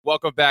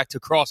Welcome back to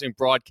Crossing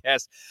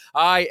Broadcast.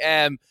 I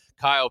am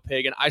Kyle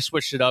Pagan. I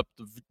switched it up.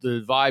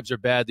 The vibes are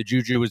bad. The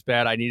juju is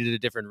bad. I needed a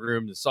different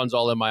room. The sun's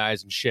all in my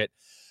eyes and shit.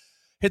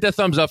 Hit that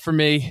thumbs up for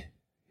me.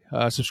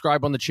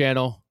 Subscribe on the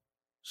channel.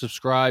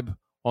 Subscribe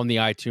on the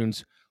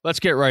iTunes. Let's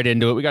get right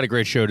into it. We got a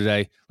great show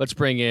today. Let's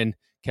bring in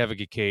Kevin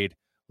Kincaid.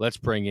 Let's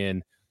bring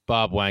in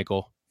Bob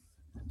Wankel.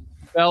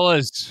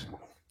 Fellas,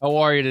 how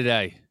are you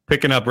today?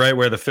 Picking up right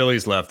where the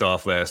Phillies left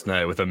off last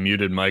night with a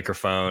muted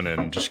microphone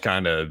and just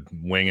kind of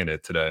winging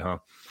it today, huh?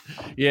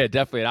 Yeah,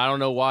 definitely. And I don't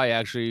know why,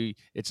 actually,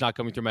 it's not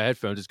coming through my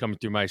headphones. It's coming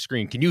through my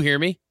screen. Can you hear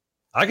me?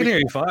 I can hear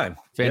you fine.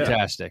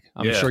 Fantastic.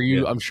 Yeah.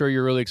 I'm sure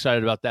you're really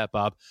excited about that,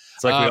 Bob.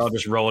 It's like we all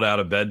just rolled out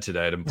of bed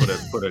today to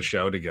put a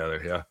show together.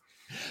 Yeah.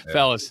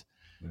 Fellas,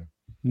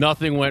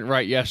 nothing went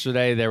right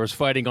yesterday. There was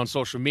fighting on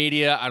social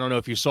media. I don't know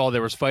if you saw,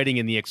 there was fighting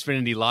in the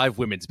Xfinity Live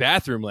women's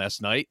bathroom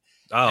last night.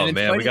 Oh,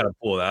 man, we got to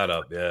pull that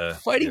up. Yeah.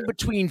 Fighting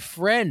between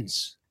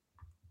friends.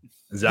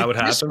 Is that what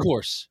happened?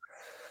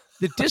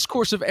 The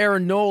discourse of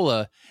Aaron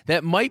Nola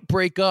that might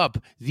break up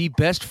the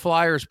Best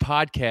Flyers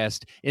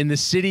podcast in the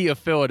city of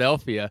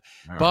Philadelphia.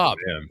 Oh, Bob,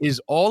 man.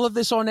 is all of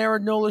this on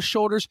Aaron Nola's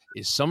shoulders?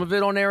 Is some of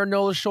it on Aaron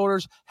Nola's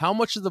shoulders? How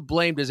much of the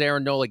blame does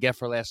Aaron Nola get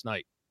for last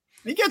night?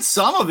 He gets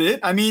some of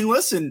it. I mean,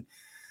 listen,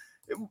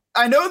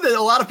 I know that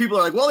a lot of people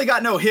are like, well, he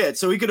got no hit,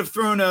 so he could have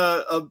thrown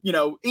a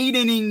 8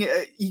 inning.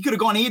 He could have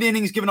gone 8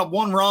 innings, given up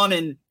 1 run,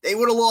 and they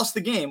would have lost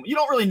the game. You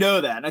don't really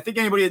know that. And I think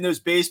anybody that knows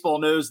baseball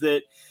knows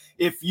that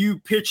if you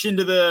pitch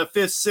into the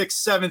 5th,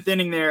 6th, 7th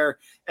inning there,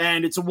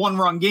 and it's a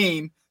 1-run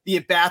game, the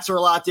at-bats are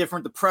a lot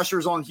different. The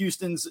pressure's on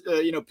Houston's,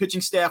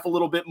 pitching staff a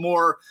little bit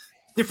more.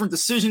 Different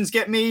decisions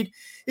get made.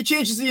 It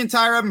changes the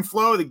entire ebb and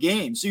flow of the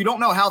game. So you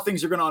don't know how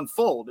things are going to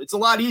unfold. It's a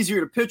lot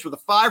easier to pitch with a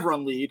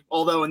 5-run lead,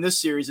 although in this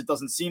series it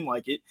doesn't seem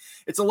like it.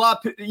 It's a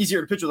lot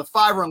easier to pitch with a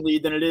 5-run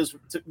lead than it is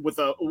with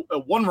a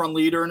 1-run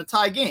lead or in a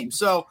tie game.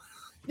 So,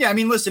 yeah, I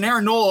mean, listen,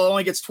 Aaron Nola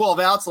only gets 12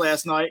 outs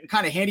last night and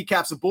kind of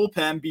handicaps the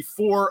bullpen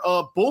before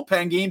a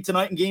bullpen game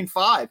tonight in Game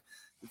 5.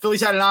 The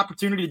Phillies had an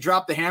opportunity to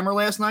drop the hammer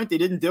last night. They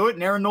didn't do it,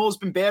 and Aaron Nola's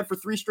been bad for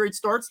 3 straight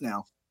starts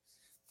now.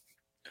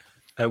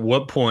 At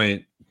what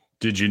point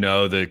did you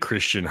know that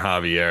Christian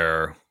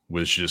Javier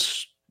was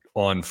just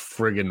on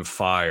friggin'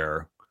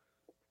 fire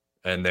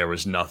and there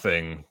was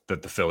nothing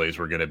that the Phillies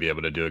were going to be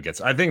able to do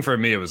against? I think for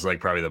me, it was like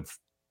probably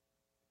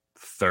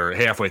the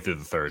halfway through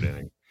the 3rd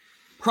inning.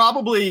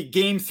 Probably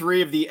Game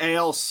 3 of the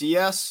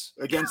ALCS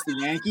against the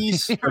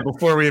Yankees.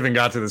 Before we even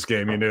got to this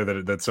game, you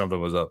knew that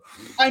something was up.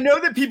 I know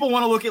that people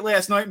want to look at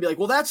last night and be like,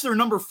 well, that's their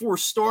number 4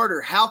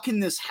 starter. How can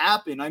this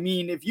happen? I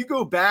mean, if you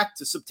go back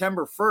to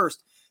September 1st,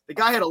 the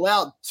guy had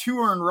allowed 2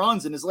 earned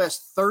runs in his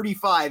last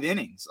 35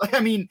 innings. I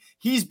mean,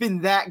 he's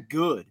been that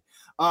good.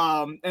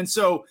 And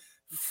so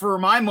for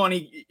my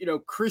money,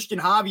 Christian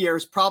Javier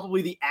is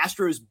probably the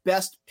Astros'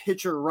 best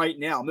pitcher right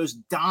now,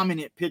 most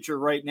dominant pitcher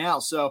right now.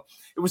 So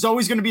it was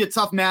always going to be a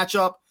tough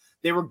matchup.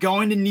 They were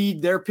going to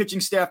need their pitching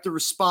staff to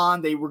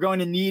respond. They were going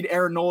to need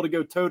Aaron Nola to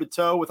go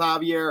toe-to-toe with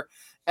Javier,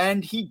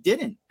 and he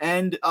didn't.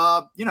 And,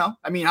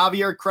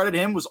 Javier, credit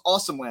him, was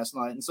awesome last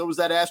night, and so was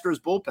that Astros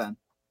bullpen.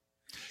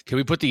 Can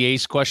we put the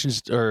ace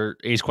questions to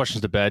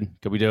bed?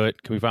 Can we do it?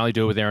 Can we finally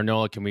do it with Aaron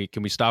Nola? Can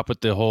we stop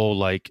with the whole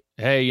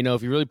hey,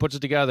 if he really puts it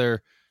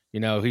together,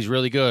 he's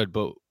really good,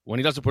 but when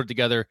he doesn't put it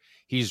together,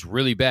 he's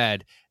really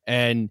bad,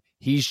 and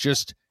he's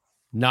just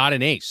not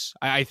an ace.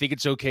 I think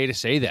it's okay to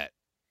say that.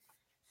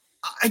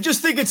 I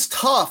just think it's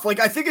tough.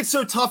 I think it's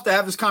so tough to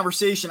have this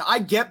conversation. I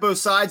get both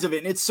sides of it,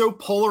 and it's so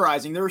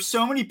polarizing. There are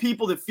so many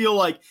people that feel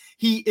like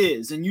he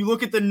is, and you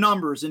look at the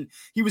numbers, and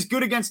he was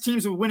good against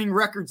teams with winning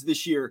records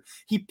this year.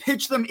 He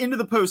pitched them into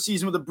the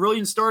postseason with a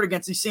brilliant start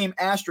against these same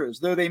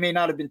Astros, though they may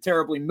not have been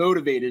terribly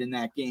motivated in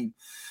that game.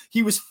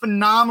 He was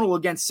phenomenal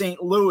against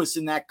St. Louis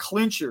in that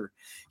clincher.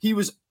 He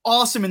was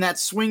awesome in that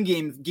swing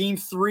game, Game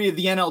 3 of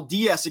the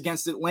NLDS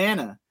against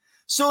Atlanta.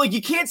 So,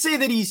 you can't say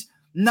that he's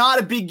not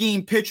a big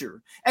game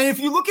pitcher. And if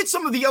you look at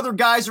some of the other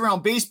guys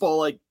around baseball,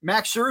 like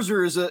Max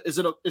Scherzer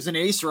is an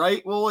ace,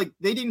 right? Well,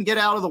 they didn't get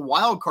out of the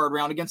wild card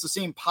round against the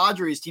same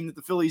Padres team that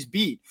the Phillies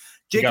beat.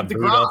 Jacob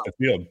DeGrom,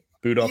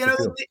 booed off the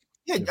field.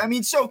 Yeah, I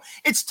mean, so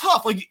it's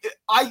tough.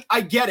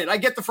 I get it. I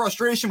get the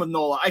frustration with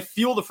Nola. I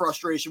feel the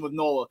frustration with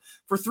Nola.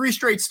 For 3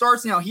 straight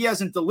starts now, he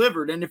hasn't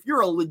delivered. And if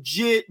you're a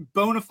legit,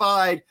 bona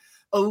fide,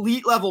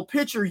 elite level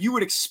pitcher, you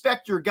would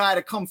expect your guy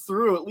to come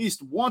through at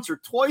least once or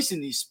twice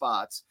in these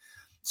spots.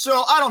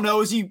 So I don't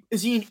know. Is he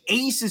an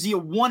ace? Is he a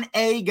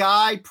 1A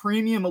guy,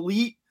 premium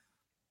elite?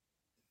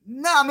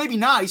 Nah, maybe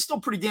not. He's still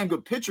a pretty damn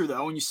good pitcher,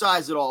 though, when you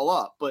size it all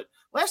up. But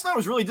last night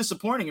was really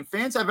disappointing, and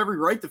fans have every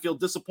right to feel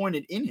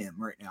disappointed in him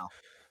right now.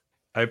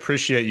 I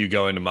appreciate you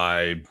going to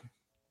my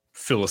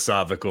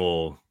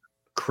philosophical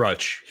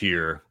crutch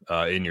here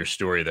in your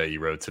story that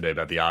you wrote today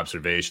about the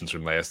observations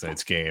from last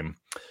night's game.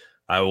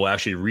 I will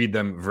actually read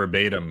them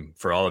verbatim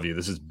for all of you.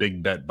 This is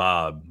Big Bet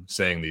Bob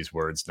saying these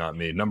words, not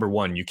me. Number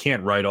 1, you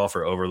can't write off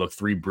or overlook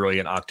 3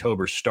 brilliant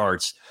October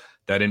starts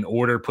that in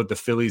order put the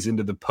Phillies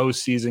into the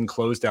postseason,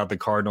 closed out the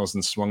Cardinals,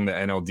 and swung the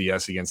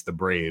NLDS against the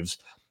Braves.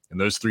 In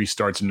those 3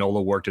 starts,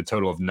 Nola worked a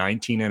total of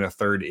 19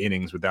 1/3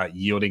 innings without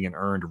yielding an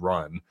earned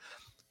run.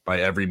 By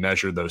every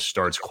measure, those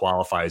starts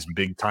qualify as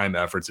big-time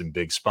efforts in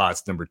big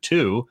spots. Number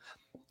 2,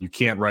 you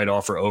can't write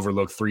off or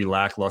overlook 3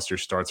 lackluster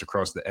starts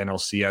across the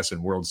NLCS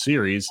and World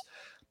Series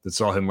that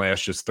saw him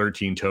last just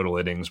 13 total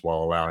innings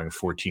while allowing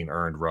 14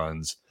 earned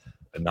runs,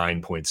 a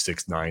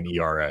 9.69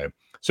 ERA.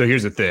 So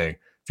here's the thing.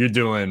 If you're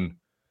doing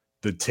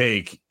the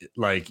take,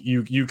 like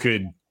you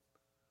could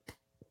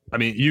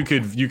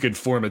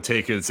form a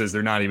take that says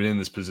they're not even in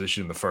this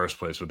position in the first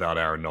place without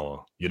Aaron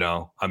Nola, you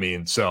know? I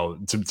mean, so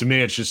to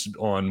me, it's just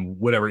on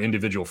whatever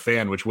individual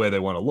fan, which way they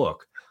want to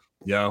look,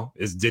 you know?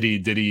 Did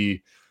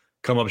he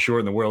come up short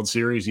in the World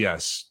Series?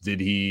 Yes. Did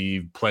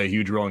he play a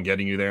huge role in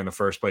getting you there in the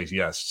first place?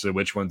 Yes. So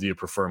which one do you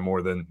prefer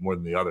more than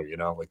the other? You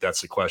know, like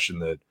that's the question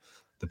that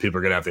the people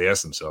are going to have to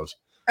ask themselves.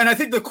 And I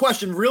think the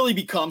question really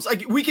becomes,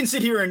 like, we can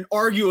sit here and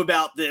argue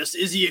about this.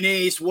 Is he an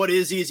ace? What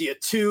is he? Is he a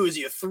 2? Is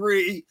he a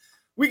 3?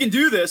 We can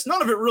do this.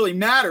 None of it really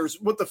matters.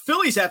 What the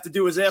Phillies have to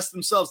do is ask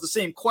themselves the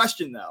same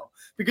question, though,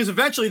 because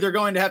eventually they're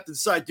going to have to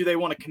decide, do they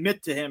want to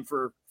commit to him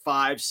for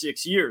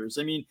 5-6 years?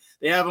 I mean,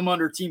 they have him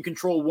under team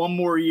control 1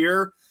 more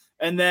year.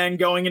 And then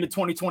going into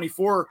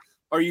 2024,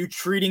 are you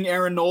treating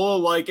Aaron Nola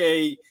like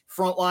a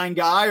frontline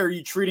guy? Or are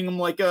you treating him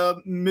like a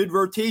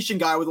mid-rotation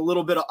guy with a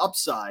little bit of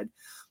upside?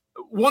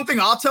 One thing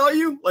I'll tell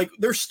you, like,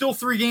 there's still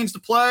 3 games to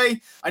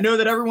play. I know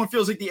that everyone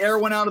feels like the air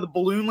went out of the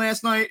balloon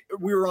last night.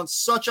 We were on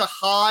such a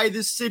high,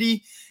 this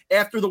city,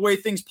 after the way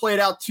things played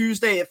out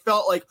Tuesday. It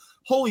felt like,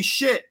 holy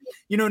shit,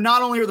 you know,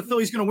 not only are the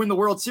Phillies going to win the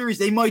World Series,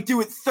 they might do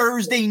it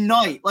Thursday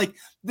night. Like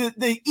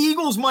the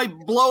Eagles might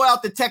blow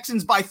out the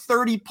Texans by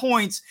 30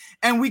 points,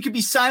 and we could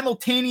be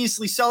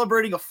simultaneously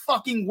celebrating a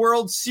fucking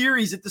World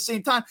Series at the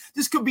same time.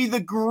 This could be the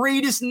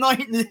greatest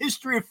night in the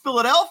history of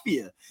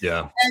Philadelphia.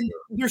 Yeah. And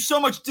there's so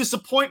much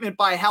disappointment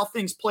by how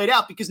things played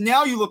out, because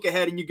now you look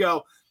ahead and you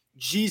go,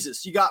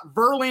 Jesus, you got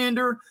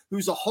Verlander,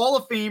 who's a Hall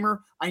of Famer.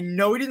 I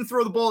know he didn't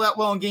throw the ball that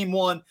well in game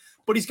 1,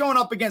 but he's going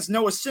up against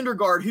Noah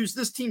Syndergaard, who's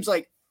this team's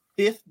like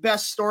 5th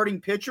best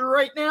starting pitcher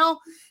right now.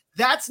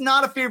 That's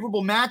not a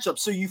favorable matchup.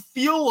 So you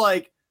feel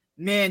like,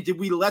 man, did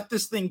we let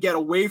this thing get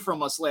away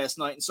from us last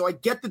night? And so I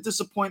get the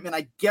disappointment.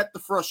 I get the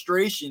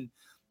frustration.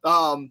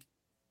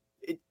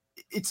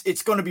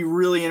 It's going to be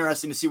really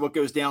interesting to see what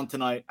goes down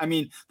tonight. I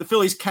mean, the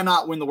Phillies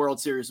cannot win the World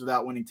Series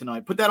without winning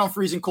tonight. Put that on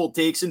Freezing Cold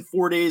Takes in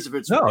 4 days. If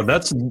it's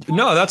that's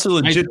a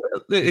legit.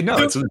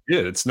 It's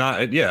legit. It's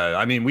not. Yeah,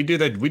 I mean, we do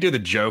the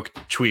joke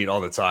tweet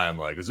all the time.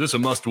 Like, is this a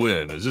must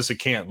win? Is this a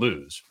can't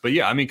lose? But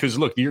yeah, I mean, because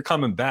look, you're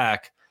coming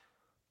back,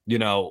 you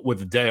know, with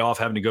the day off,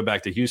 having to go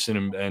back to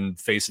Houston and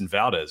facing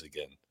Valdez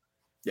again.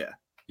 Yeah,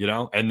 you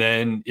know, and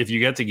then if you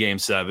get to Game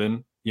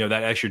 7, you know,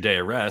 that extra day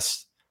of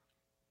rest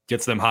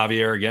gets them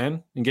Javier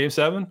again in Game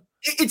 7.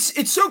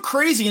 It's so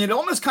crazy, and it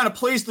almost kind of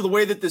plays to the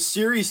way that this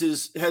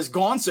series has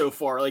gone so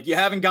far. Like, you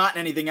haven't gotten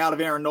anything out of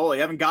Aaron Nola.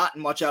 You haven't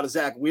gotten much out of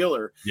Zach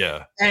Wheeler.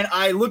 Yeah. And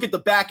I look at the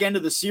back end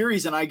of the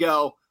series and I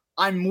go,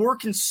 I'm more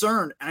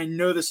concerned, and I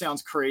know this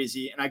sounds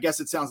crazy, and I guess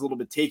it sounds a little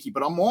bit takey,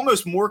 but I'm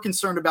almost more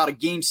concerned about a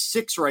Game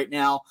 6 right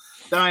now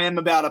than I am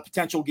about a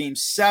potential Game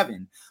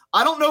 7.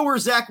 I don't know where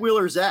Zach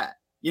Wheeler's at.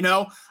 You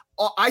know,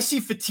 I see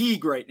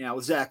fatigue right now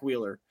with Zach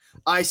Wheeler.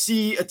 I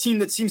see a team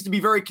that seems to be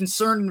very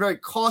concerned and very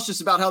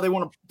cautious about how they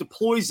want to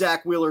deploy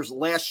Zach Wheeler's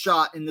last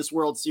shot in this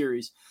World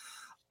Series.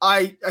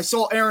 I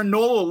saw Aaron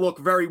Nola look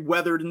very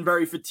weathered and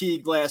very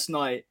fatigued last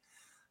night.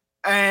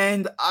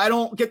 And I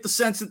don't get the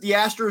sense that the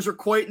Astros are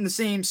quite in the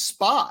same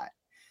spot.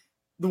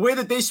 The way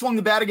that they swung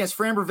the bat against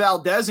Framber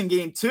Valdez in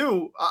Game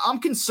 2, I'm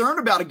concerned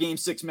about a Game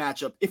 6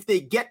 matchup. If they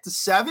get to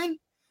 7,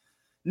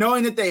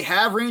 knowing that they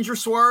have Ranger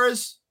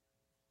Suarez,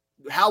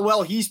 how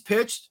well he's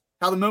pitched,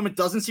 how the moment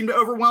doesn't seem to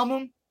overwhelm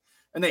him,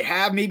 and they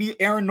have maybe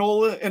Aaron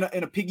Nola in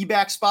a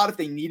piggyback spot if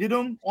they needed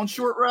him on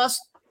short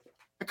rest,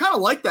 I kind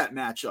of like that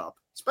matchup,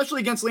 especially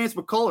against Lance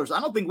McCullers.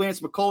 I don't think Lance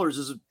McCullers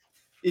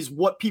is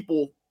what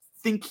people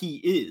think he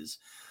is.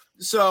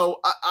 So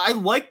I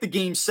like the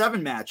Game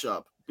 7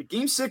 matchup, but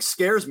Game 6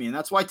 scares me, and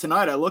that's why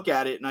tonight I look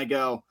at it and I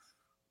go,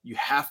 you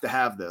have to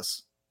have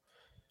this.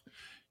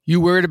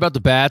 You worried about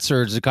the bats,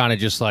 or is it kind of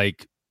just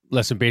like,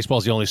 listen, baseball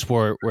is the only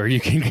sport where you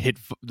can hit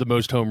the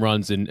most home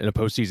runs in a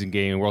postseason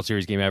game, World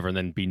Series game ever, and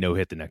then be no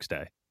hit the next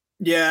day?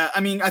 Yeah,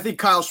 I mean, I think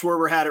Kyle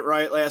Schwarber had it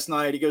right last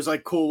night. He goes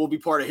like, cool, we'll be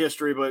part of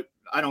history, but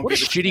I don't. What a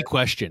shitty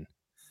question.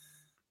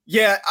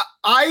 Yeah,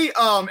 I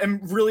am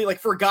really, like,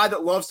 for a guy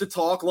that loves to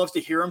talk, loves to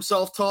hear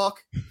himself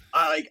talk,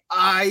 I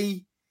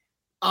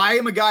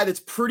am a guy that's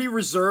pretty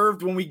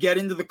reserved when we get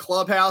into the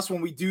clubhouse, when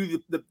we do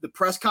the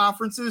press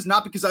conferences,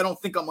 not because I don't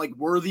think I'm like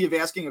worthy of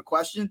asking a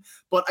question,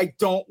 but I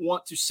don't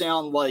want to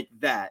sound like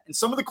that. And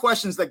some of the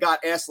questions that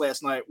got asked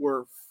last night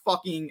were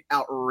fucking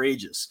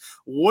outrageous.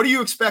 What do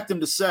you expect him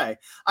to say?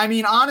 I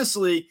mean,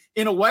 honestly,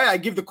 in a way, I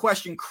give the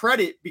question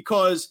credit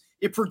because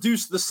it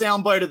produced the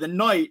soundbite of the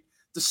night,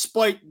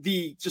 despite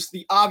the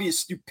obvious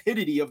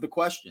stupidity of the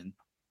question.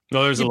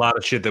 No, there's a lot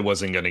of shit that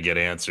wasn't going to get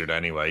answered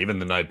anyway, even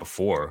the night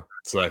before.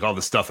 It's like all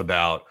the stuff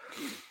about,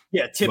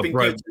 tipping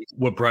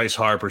what Bryce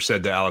Harper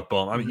said to Alec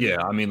Bohm.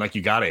 I mean, like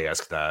you got to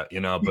ask that, but you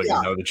know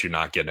that you're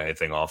not getting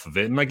anything off of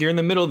it. And like you're in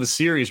the middle of the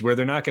series where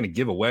they're not going to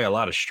give away a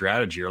lot of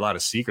strategy or a lot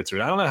of secrets. I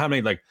don't know how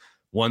many like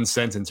 1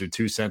 sentence or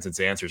 2 sentence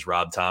answers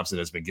Rob Thompson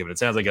has been given. It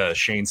sounds like a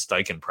Shane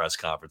Steichen press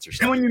conference or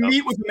something. And when you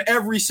meet with him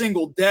every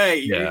single day,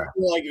 you're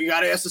like, you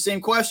got to ask the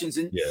same questions.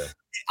 And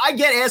I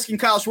get asking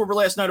Kyle Schwarber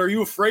last night, are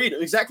you afraid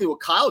of exactly what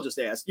Kyle just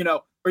asked?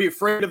 Are you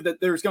afraid of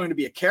that there's going to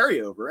be a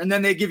carryover? And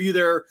then they give you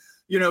their,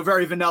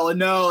 very vanilla,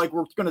 no, like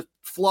we're going to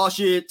flush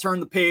it,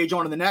 turn the page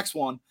on to the next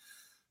one.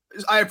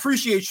 I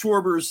appreciate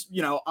Schwarber's,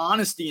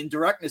 honesty and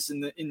directness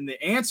in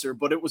the answer,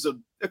 but it was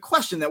a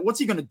question that what's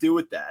he going to do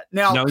with that?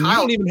 Now, Kyle, you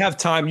don't even have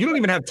time. You don't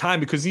even have time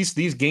because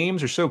these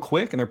games are so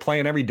quick and they're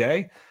playing every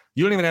day.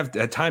 You don't even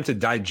have time to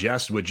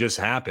digest what just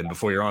happened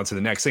before you're on to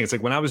the next thing. It's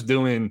like when I was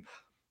doing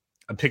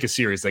a pick a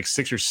series like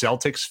Sixers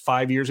Celtics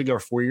 5 years ago or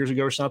 4 years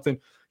ago or something.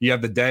 You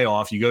have the day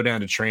off, you go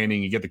down to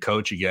training, you get the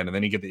coach again, and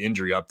then you get the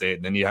injury update,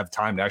 and then you have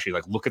time to actually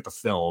like look at the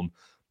film,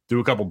 do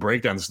a couple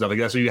breakdowns and stuff like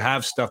that. So you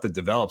have stuff that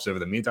develops over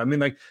the meantime. I mean,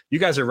 like you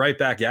guys are right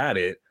back at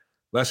it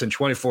less than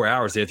 24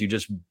 hours after you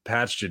just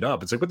patched it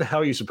up. It's like, what the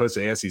hell are you supposed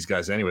to ask these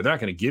guys anyway? They're not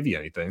going to give you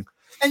anything.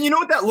 And you know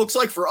what that looks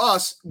like for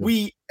us?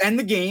 We end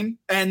the game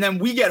and then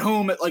we get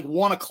home at like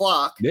 1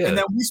 o'clock and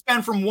then we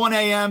spend from 1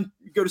 a.m.,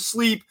 go to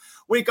sleep,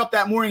 wake up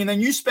that morning, and then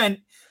you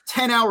spend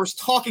 10 hours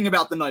talking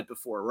about the night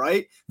before,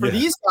 right? For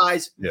these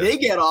guys, they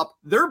get up,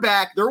 they're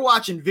back, they're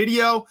watching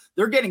video,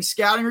 they're getting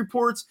scouting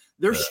reports,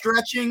 they're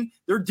stretching,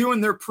 they're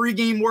doing their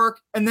pregame work,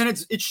 and then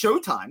it's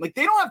showtime. Like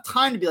they don't have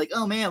time to be like,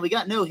 oh man, we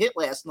got no hit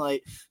last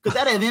night. Could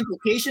that have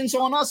implications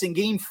on us in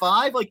game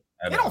 5? Like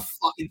they don't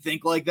fucking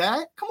think like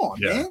that. Come on,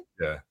 man.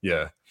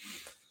 Yeah.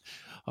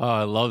 Oh,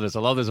 I love this.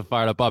 I'm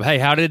fired up, Bob. Hey,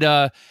 how'd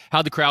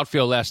the crowd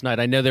feel last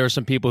night? I know there were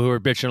some people who were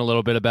bitching a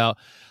little bit about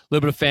a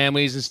little bit of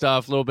families and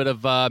stuff, a little bit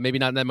of maybe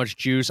not that much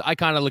juice. I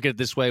kind of look at it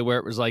this way where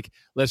it was like,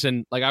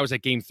 listen, like I was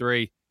at game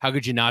 3. How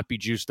could you not be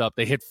juiced up?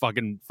 They hit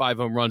fucking 5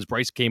 home runs.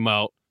 Bryce came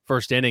out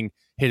first inning,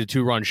 hit a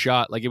 2-run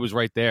shot. Like it was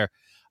right there.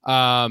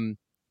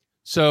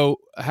 So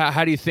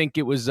how do you think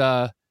it was?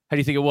 How do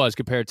you think it was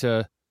compared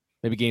to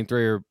maybe game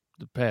 3 or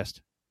the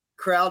past?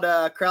 Crowd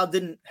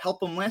didn't help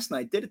them last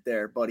night, did it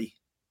there, buddy?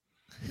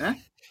 Huh?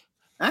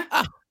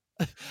 The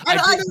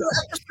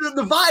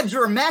vibes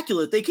are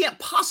immaculate. They can't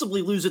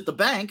possibly lose at the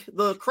bank.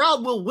 The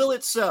crowd will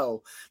it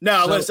so.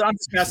 No, listen, I'm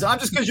just messing. I'm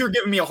just because you're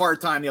giving me a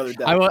hard time the other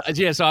day.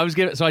 So I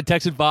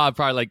texted Bob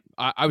probably like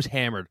I was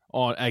hammered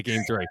at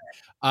game 3.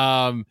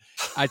 I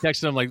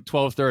texted him like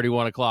 12:30,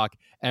 1 o'clock,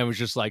 and was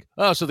just like,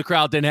 oh, so the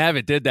crowd didn't have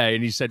it, did they?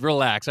 And he said,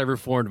 relax, I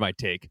reformed my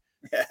take.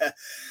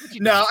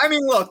 No, I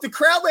mean, look, the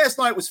crowd last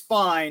night was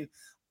fine.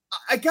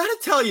 I got to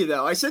tell you,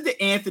 though, I said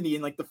to Anthony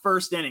in like the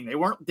first inning, they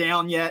weren't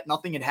down yet.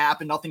 Nothing had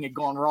happened. Nothing had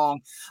gone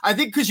wrong. I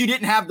think because you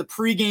didn't have the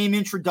pregame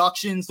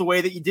introductions the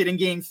way that you did in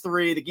game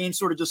 3, the game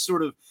sort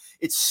of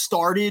it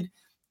started.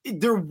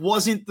 There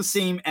wasn't the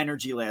same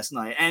energy last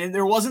night. And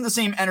there wasn't the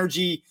same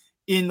energy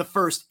in the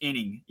first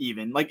inning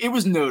even. Like it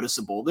was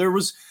noticeable.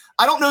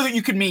 I don't know that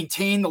you could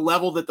maintain the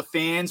level that the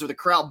fans or the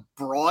crowd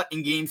brought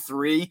in game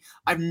 3.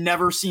 I've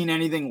never seen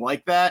anything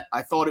like that.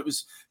 I thought it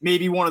was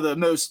maybe one of the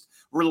most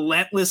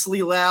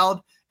relentlessly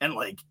loud and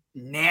like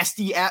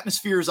nasty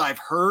atmospheres I've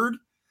heard.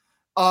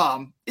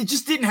 It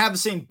just didn't have the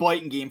same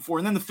bite in game 4.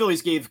 And then the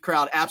Phillies gave the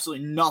crowd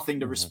absolutely nothing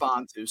to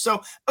respond to.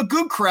 So a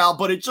good crowd,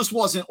 but it just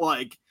wasn't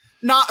like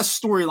not a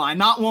storyline,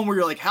 not one where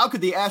you're like, how could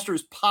the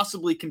Astros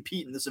possibly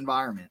compete in this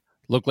environment?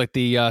 Looked like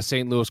the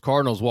St. Louis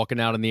Cardinals walking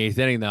out in the 8th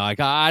inning though. Like,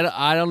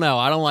 I don't know.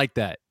 I don't like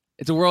that.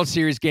 It's a World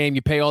Series game.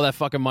 You pay all that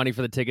fucking money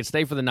for the tickets.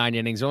 Stay for the 9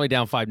 innings. They're only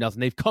down 5-0.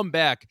 They've come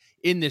back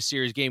in this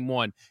series, game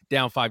 1,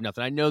 down 5-0.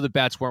 I know the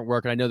bats weren't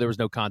working. I know there was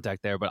no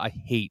contact there, but I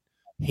hate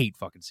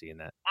fucking seeing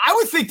that. I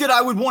would think that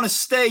I would want to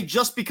stay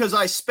just because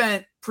I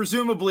spent,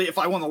 presumably, if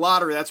I won the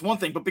lottery, that's one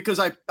thing, but because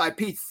I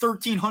paid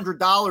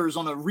 $1,300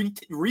 on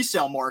a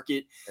resale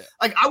market,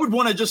 like I would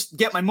want to just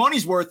get my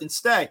money's worth and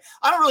stay.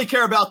 I don't really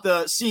care about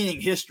the seeing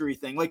history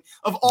thing. Like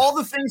of all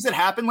the things that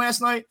happened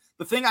last night,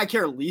 the thing I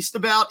care least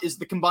about is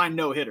the combined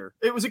no-hitter.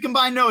 It was a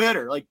combined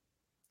no-hitter. Like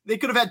they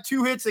could have had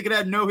 2 hits. They could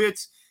have had no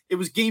hits. It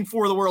was game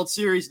 4 of the World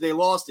Series. They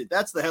lost it.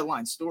 That's the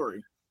headline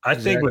story. I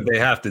think what they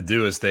have to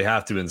do is they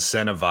have to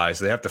incentivize.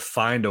 They have to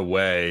find a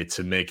way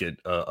to make it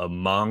a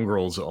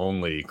mongrels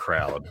only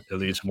crowd. At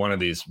least one of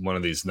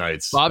these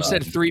nights. Bob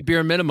said 3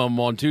 beer minimum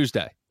on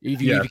Tuesday.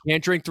 If you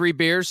can't drink 3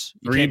 beers,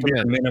 3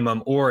 beer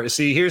minimum. Or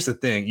see, here's the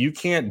thing: you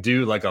can't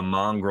do like a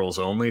mongrels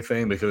only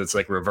thing because it's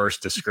like reverse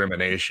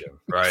discrimination,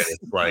 right?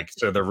 It's like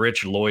so the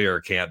rich lawyer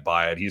can't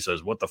buy it. He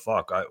says, "What the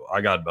fuck?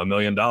 I got $1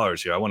 million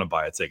here. I want to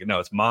buy a ticket." No,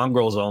 it's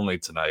mongrels only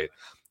tonight.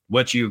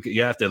 What you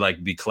have to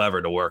like be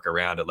clever to work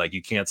around it. Like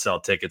you can't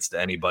sell tickets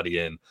to anybody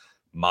in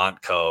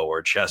Montco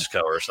or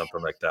Chesco or something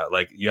like that.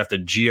 Like you have to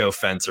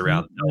geofence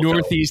around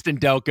Northeast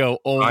and Delco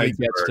only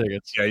gets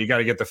tickets. Yeah, you got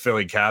to get the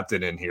Philly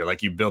captain in here.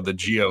 Like you build the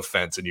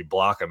geofence and you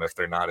block them if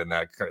they're not in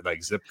that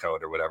like zip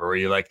code or whatever. Where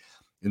you like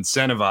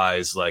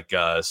incentivize like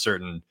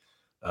certain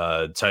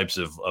types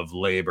of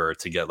labor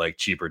to get like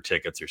cheaper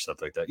tickets or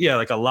stuff like that. Yeah,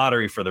 like a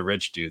lottery for the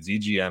rich dudes.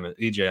 EJM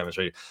is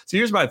ready. So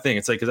here's my thing.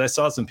 It's like, because I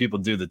saw some people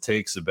do the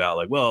takes about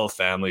like, well,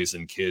 families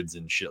and kids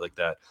and shit like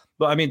that.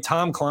 But I mean,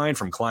 Tom Klein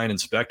from Klein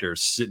Inspector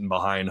sitting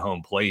behind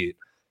home plate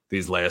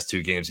these last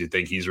two games. Do you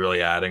think he's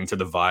really adding to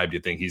the vibe? Do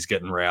you think he's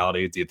getting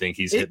rowdy? Do you think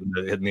he's hitting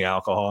the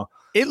alcohol?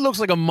 It looks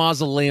like a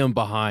mausoleum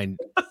behind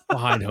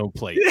home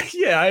plate.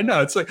 Yeah, I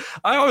know. It's like,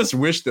 I always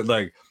wish that,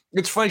 like,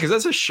 it's funny because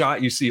that's a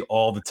shot you see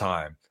all the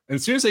time. And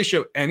as soon as they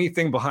show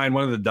anything behind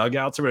one of the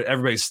dugouts,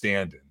 everybody's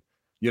standing,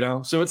 you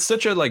know? So it's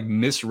such a like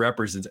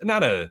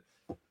not a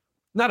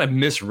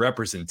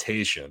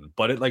misrepresentation,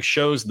 but it like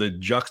shows the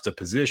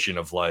juxtaposition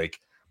of like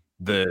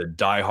the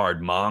diehard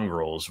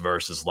mongrels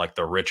versus like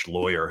the rich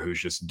lawyer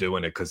who's just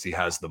doing it because he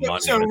has the money.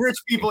 So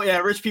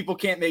rich people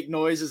can't make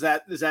noise. Is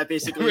that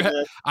basically?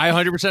 I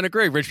 100%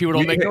 agree. Rich people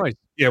don't make noise.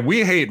 Yeah,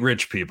 we hate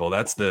rich people.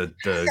 That's the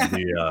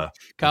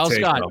Kyle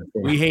Scott.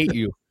 We hate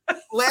you.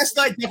 Last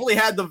night definitely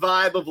had the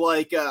vibe of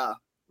like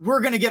we're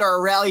gonna get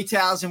our rally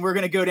towels and we're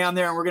gonna go down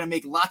there and we're gonna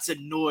make lots of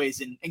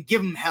noise and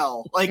give them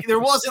hell. Like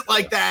there wasn't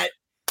like that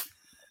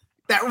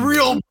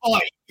real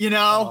point, you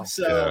know.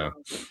 So.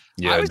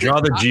 Yeah, draw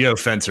the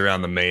geofence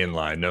around the main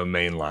line. No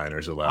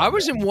mainliners allowed. I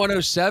was in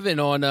 107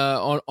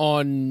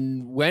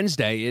 on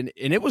Wednesday, and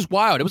it was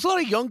wild. It was a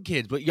lot of young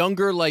kids, but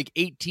younger, like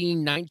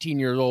 18, 19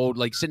 years old,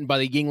 like sitting by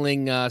the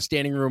Yingling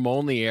standing room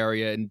only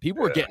area, and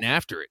people were getting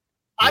after it.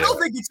 I don't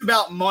think it's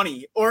about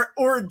money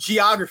or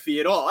geography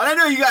at all. And I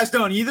know you guys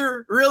don't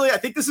either, really. I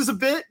think this is a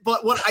bit,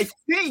 but what I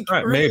think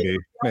maybe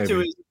is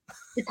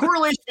the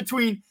correlation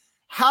between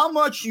how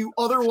much you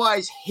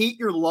otherwise hate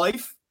your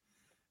life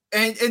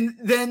and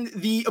then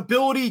the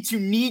ability to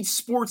need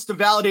sports to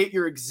validate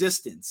your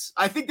existence.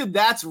 I think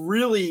that's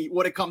really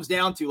what it comes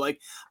down to.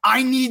 Like,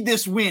 I need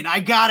this win.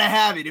 I got to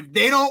have it. If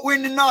they don't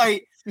win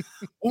tonight,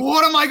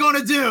 what am I going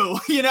to do?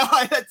 You know,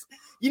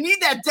 you need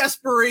that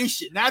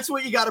desperation. That's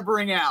what you got to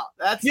bring out.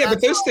 But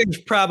those things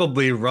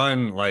probably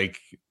run like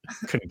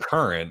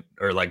concurrent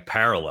or like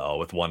parallel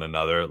with one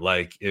another.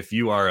 Like if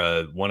you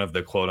are one of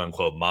the quote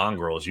unquote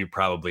mongrels, you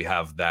probably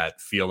have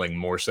that feeling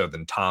more so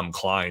than Tom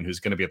Klein, who's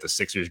going to be at the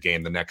Sixers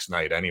game the next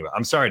night anyway.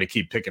 I'm sorry to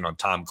keep picking on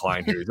Tom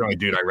Klein here. He's the only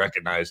dude I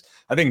recognize.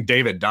 I think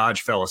David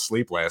Dodge fell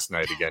asleep last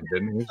night again,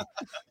 didn't he?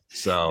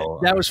 So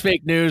that was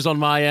fake news on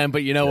my end,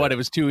 but you know what? It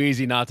was too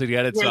easy not to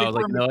get it. So I was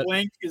like, no.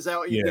 Is that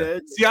what you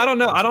did? See, I don't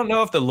know. I don't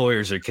know if the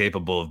lawyers are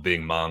capable of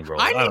being mongrel.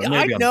 I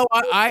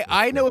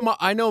know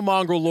a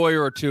mongrel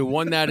lawyer or two.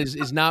 One that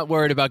is not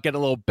worried about getting a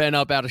little bent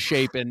up out of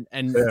shape and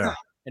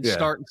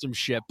starting some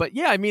shit. But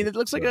yeah, I mean, it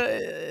looks like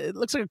a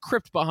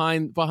crypt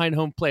behind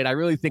home plate. I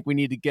really think we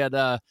need to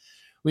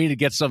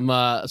get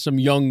some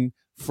young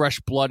fresh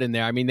blood in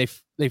there. I mean,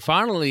 they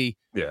finally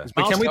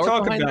But can we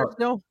talk about?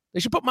 No, they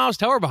should put Miles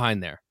Teller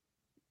behind there.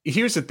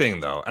 Here's the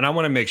thing, though, and I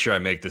want to make sure I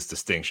make this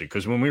distinction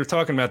because when we were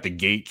talking about the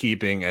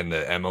gatekeeping and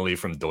the Emily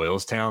from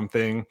Doylestown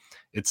thing,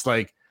 it's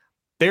like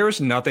there's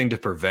nothing to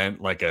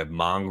prevent like a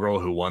mongrel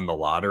who won the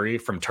lottery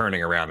from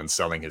turning around and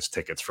selling his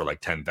tickets for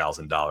like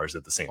 $10,000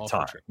 at the same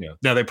time. Sure.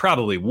 Now they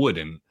probably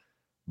wouldn't,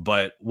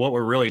 but what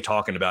we're really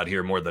talking about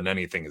here more than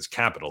anything is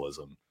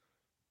capitalism,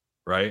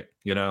 right?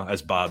 You know,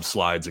 as Bob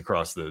slides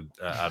across the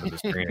out of the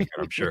screen,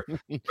 I'm sure,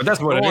 but that's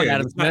what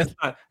it is.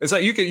 It's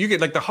like you get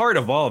like the heart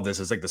of all of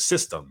this is like the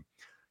system.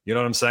 You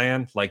know what I'm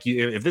saying? Like,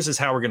 if this is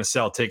how we're going to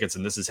sell tickets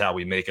and this is how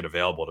we make it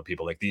available to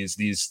people, like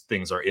these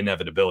things are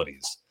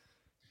inevitabilities,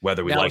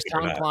 whether we like it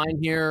or not. Tom Klein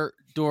here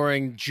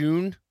during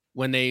June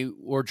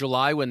or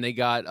July when they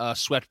got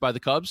swept by the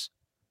Cubs.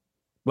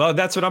 Well,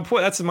 that's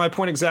my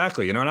point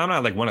exactly. You know, and I'm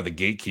not like one of the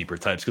gatekeeper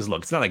types because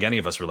look, it's not like any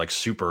of us were like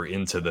super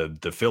into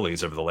the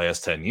Phillies over the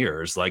last 10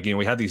 years. Like, you know,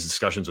 we had these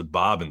discussions with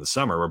Bob in the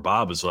summer where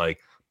Bob was like,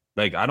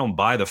 I don't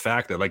buy the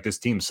fact that like this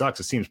team sucks.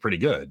 This team's pretty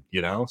good,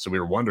 you know? So we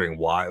were wondering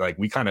why, like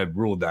we kind of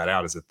ruled that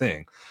out as a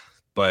thing.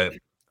 But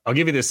I'll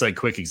give you this like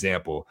quick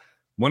example.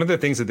 One of the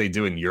things that they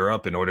do in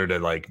Europe in order to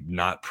like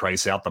not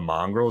price out the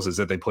mongrels is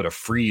that they put a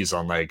freeze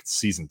on like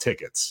season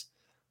tickets.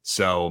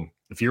 So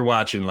if you're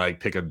watching, like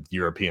pick a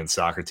European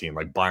soccer team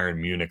like Bayern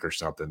Munich or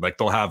something, like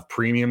they'll have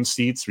premium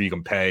seats where you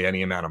can pay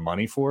any amount of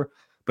money for.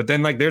 But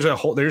then like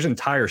there's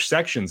entire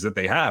sections that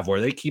they have where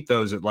they keep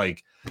those at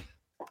like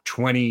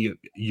 20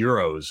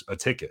 euros a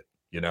ticket,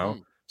 you know?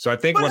 So I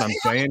think what I'm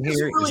saying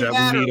here is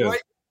that we need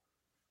right?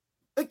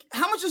 Like,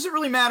 how much does it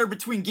really matter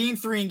between game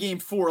 3 and game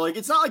 4? Like,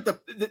 it's not like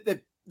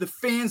the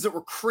fans that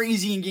were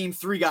crazy in game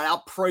 3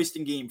 got outpriced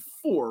in game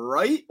 4,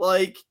 right?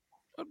 Like,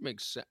 that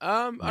makes sense.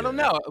 I don't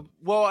know.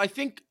 Well, I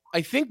think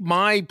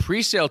my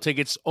pre-sale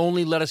tickets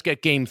only let us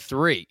get game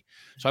 3.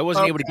 So I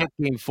wasn't able to get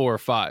game 4 or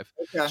 5.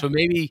 Okay. So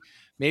maybe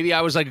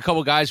I was like a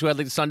couple guys who had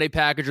like the Sunday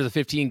package or the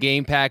 15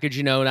 game package,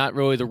 you know, not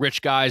really the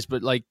rich guys,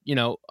 but like, you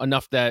know,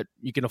 enough that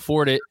you can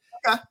afford it.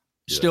 Okay.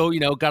 Still,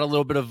 you know, got a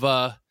little bit of,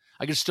 I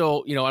can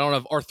still, you know, I don't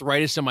have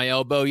arthritis in my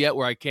elbow yet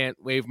where I can't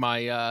wave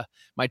my,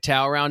 my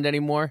towel around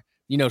anymore.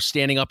 You know,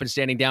 standing up and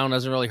standing down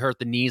doesn't really hurt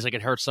the knees. Like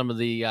it hurts some of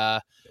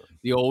the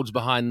olds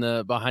behind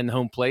the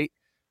home plate.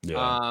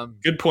 Yeah.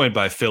 Good point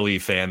by Philly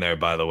fan there,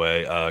 by the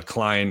way.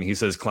 Klein, he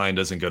says Klein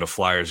doesn't go to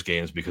Flyers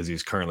games because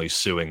he's currently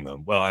suing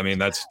them. Well, I mean,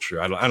 that's true.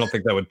 I don't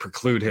think that would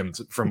preclude him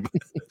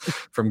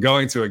from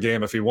going to a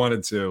game if he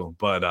wanted to.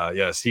 But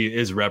yes, he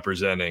is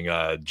representing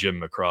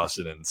Jim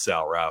McCrossin and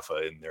Sal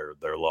Raffa in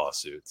their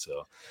lawsuit.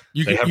 So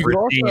they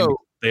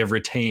have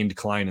retained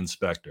Klein and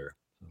Spector.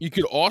 You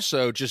could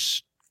also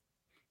just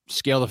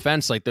scale the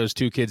fence like those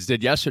two kids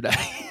did yesterday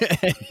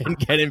and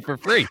get in for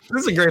free.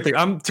 This is a great thing.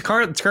 I'm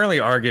currently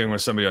arguing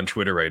with somebody on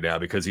Twitter right now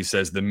because he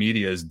says the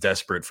media is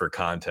desperate for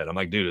content. I'm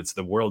like, dude, it's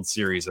the World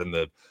Series and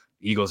the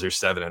Eagles are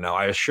 7-0.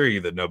 I assure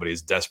you that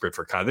nobody's desperate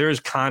for content. There is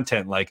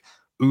content like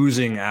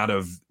oozing out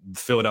of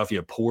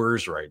Philadelphia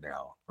pores right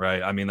now,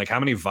 right? I mean, like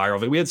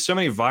we had so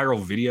many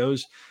viral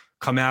videos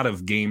come out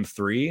of Game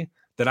 3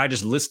 that I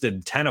just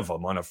listed 10 of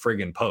them on a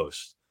friggin'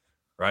 post,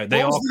 right?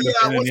 They all could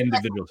have been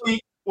individuals.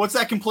 What's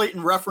that complaint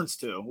in reference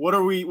to? What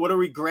are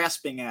we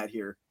grasping at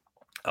here?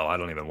 Oh, I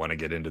don't even want to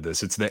get into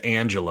this. It's the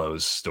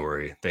Angelo's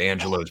story, the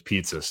Angelo's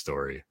pizza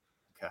story.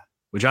 Okay.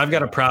 Which I've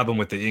got a problem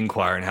with the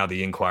Inquirer and how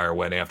the Inquirer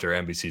went after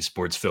NBC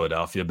Sports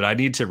Philadelphia, but I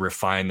need to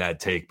refine that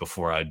take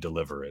before I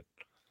deliver it.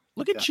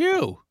 Look at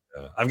you.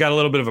 I've got a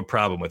little bit of a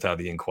problem with how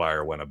the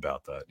Inquirer went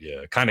about that.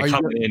 Yeah, kind of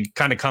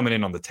coming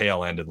in on the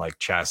tail end and like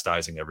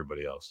chastising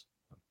everybody else.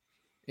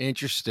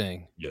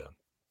 Interesting. Yeah.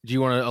 Do you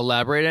want to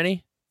elaborate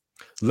any?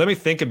 Let me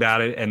think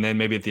about it, and then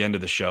maybe at the end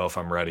of the show, if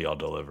I'm ready, I'll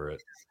deliver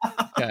it.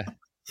 Okay.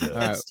 Yeah. All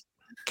right.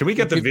 Can we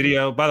get the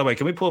video? By the way,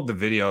 can we pull up the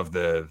video of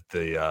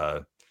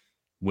the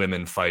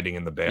women fighting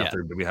in the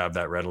bathroom? Yeah. Do we have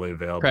that readily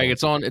available? Craig,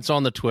 it's on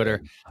the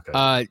Twitter.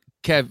 Okay.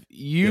 Kev,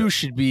 you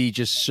should be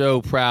just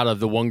so proud of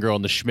the one girl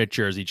in the Schmidt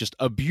jersey. Just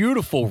a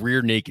beautiful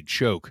rear naked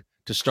choke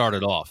to start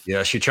it off.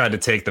 Yeah, she tried to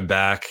take the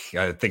back.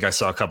 I think I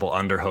saw a couple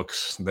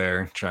underhooks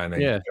there trying to.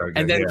 Yeah,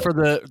 and then for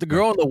the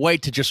girl in the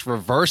white to just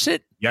reverse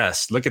it.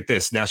 Yes, look at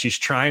this. Now she's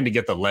trying to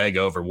get the leg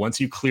over. Once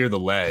you clear the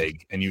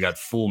leg and you got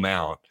full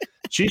mount,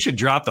 she should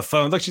drop the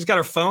phone. Look, she's got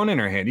her phone in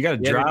her hand. You got to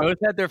drop. They both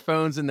had their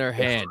phones in their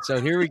hand.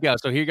 So here we go.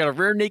 So here you got a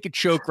rear naked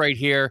choke right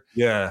here.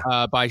 Yeah.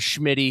 By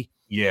Schmitty.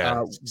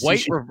 Yeah.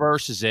 White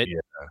reverses it. Yeah.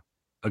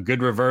 A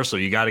good reversal.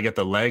 You got to get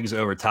the legs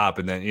over top,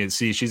 and then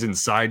see she's in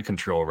side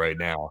control right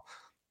now.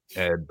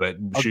 But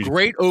a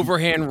great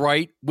overhand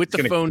right with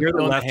the phone in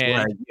the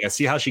hand. Leg. Yeah,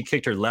 see how she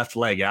kicked her left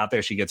leg out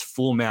there? She gets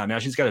full mount. Now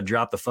she's got to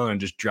drop the phone and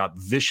just drop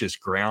vicious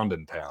ground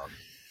and pound.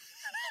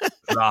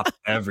 Drop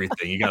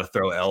everything. You got to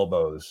throw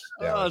elbows.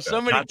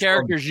 So many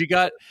characters. You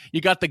got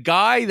the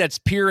guy that's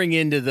peering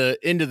into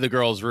the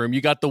girls' room. You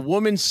got the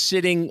woman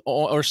sitting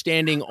or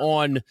standing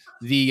on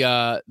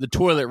the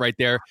toilet right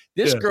there.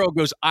 This girl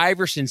goes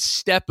Iverson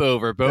step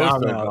over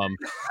both of them.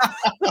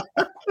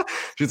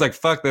 She's like,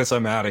 "Fuck this!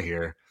 I'm out of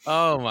here."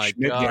 Oh my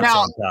god!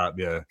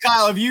 Now,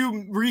 Kyle, have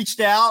you reached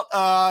out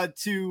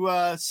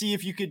to see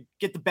if you could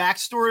get the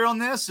backstory on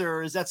this,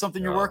 or is that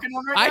something you're working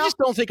on right now? I just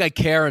don't think I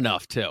care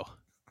enough to.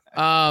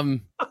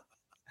 I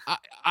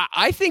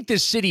think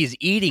this city is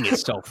eating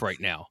itself right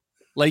now.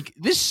 Like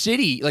this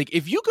city, like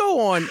if you go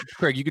on,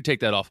 Craig, you could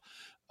take that off.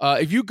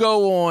 If you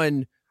go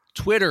on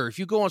Twitter, if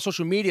you go on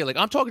social media, like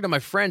I'm talking to my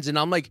friends and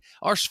I'm like,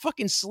 our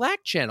fucking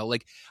Slack channel,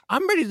 like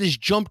I'm ready to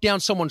just jump down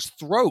someone's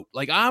throat.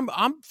 Like I'm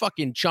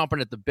fucking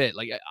chomping at the bit.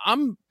 Like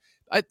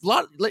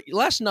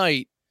last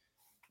night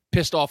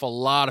pissed off a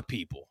lot of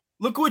people.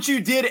 Look what you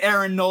did,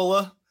 Aaron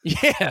Nola.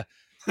 Yeah.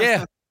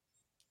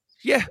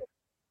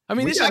 I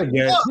mean, this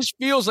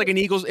feels like an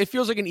Eagles. It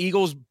feels like an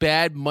Eagles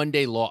bad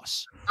Monday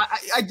loss.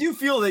 I do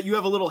feel that you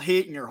have a little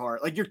hate in your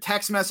heart. Like your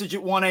text message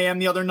at 1 a.m.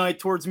 the other night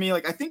towards me.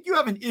 Like I think you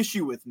have an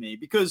issue with me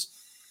because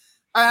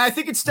I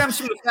think it stems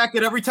from the fact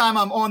that every time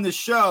I'm on this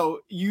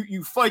show,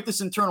 you fight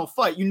this internal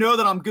fight. You know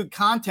that I'm good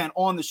content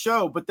on the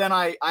show, but then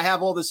I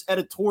have all this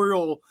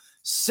editorial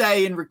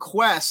say and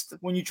request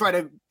when you try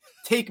to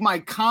take my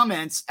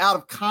comments out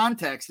of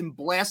context and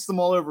blast them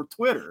all over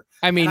Twitter.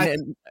 I mean,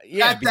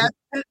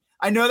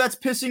 I know that's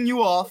pissing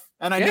you off,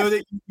 and I know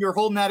that you're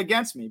holding that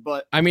against me.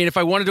 But I mean, if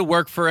I wanted to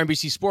work for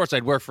NBC Sports,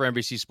 I'd work for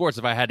NBC Sports.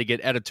 If I had to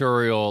get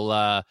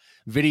editorial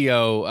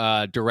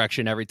video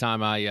direction every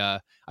time I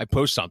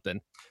post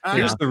something.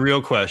 Here's the real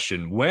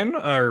question: when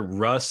are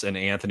Russ and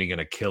Anthony going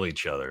to kill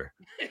each other?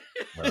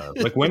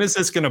 Like, when is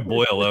this going to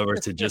boil over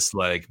to just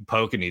like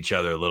poking each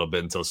other a little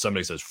bit until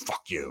somebody says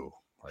 "fuck you"?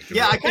 Like,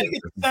 I kind of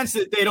get the sense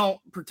that they don't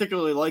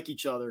particularly like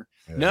each other.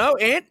 Yeah.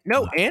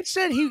 Ant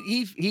said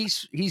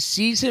he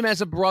sees him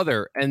as a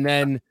brother, and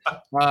then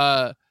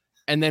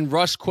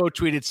Russ quote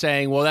tweeted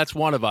saying, "Well, that's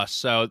one of us."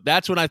 So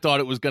that's when I thought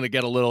it was going to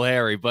get a little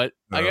hairy, but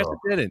I guess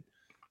it didn't.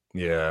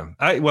 Yeah,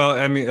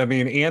 I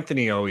mean,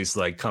 Anthony always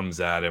like comes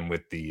at him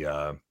with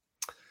the,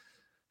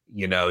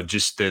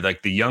 just the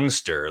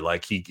youngster,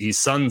 like he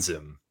sons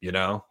him.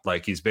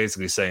 Like he's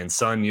basically saying,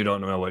 son, you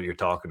don't know what you're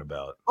talking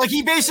about. Like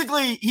he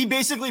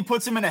basically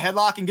puts him in a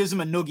headlock and gives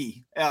him a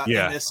noogie.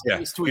 In this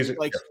tweet. It's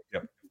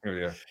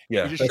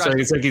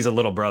like he's a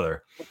little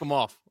brother. Flick him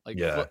off. Flick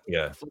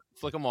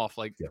him off.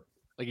 Like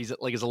he's a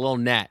little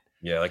gnat.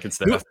 Yeah, like it's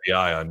the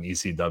FBI on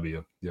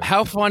ECW. Yeah.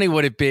 How funny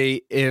would it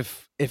be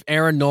if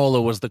Aaron Nola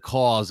was the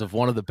cause of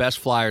one of the best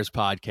Flyers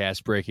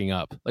podcasts breaking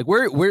up? Like,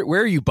 where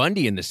are you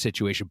Bundy in this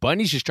situation?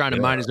 Bundy's just trying to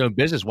mind his own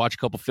business, watch a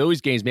couple Phillies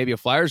games, maybe a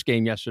Flyers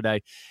game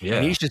yesterday,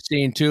 and he's just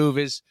seeing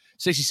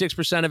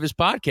 66% of his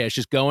podcast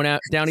just going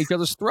out down each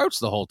other's throats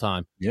the whole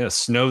time. Yeah,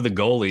 Snow the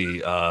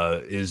goalie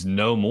is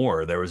no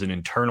more. There was an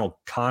internal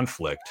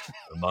conflict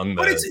among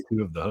the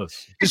two of the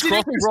hosts. Does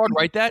Crofton Broad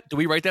write that? Do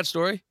we write that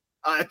story?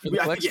 I think you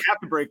have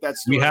to break that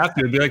story. We have to.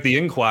 It'd be like the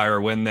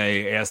Inquirer when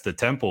they asked the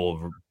Temple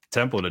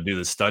to do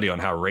the study on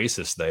how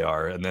racist they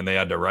are, and then they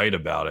had to write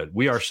about it.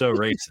 We are so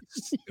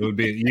racist. It would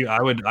be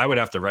I would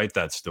have to write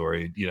that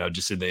story,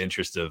 just in the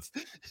interest of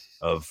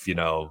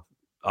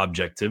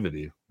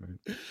objectivity.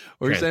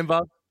 What are you saying,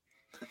 Bob?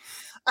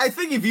 I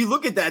think if you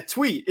look at that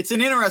tweet, it's an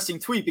interesting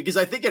tweet because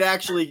I think it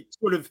actually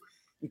sort of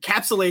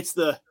encapsulates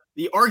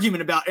the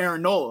argument about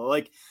Aaron Nola.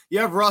 Like, you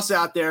have Russ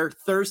out there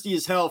thirsty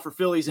as hell for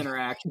Phillies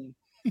interaction.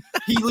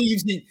 He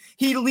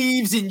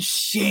leaves in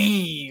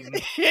shame.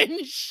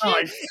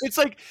 It's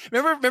like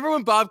remember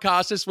when Bob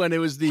Costas, when it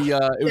was the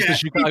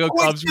Chicago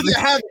Cubs, to the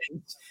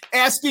heavens,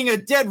 asking a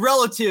dead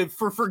relative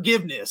for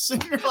forgiveness.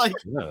 And you're like,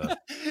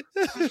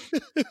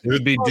 it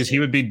would be he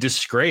would be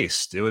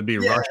disgraced. It would be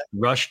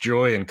Rush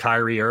Joy and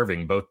Kyrie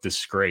Irving both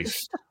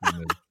disgraced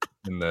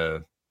in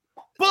the.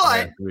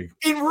 But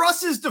in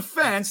Russ's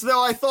defense,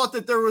 though, I thought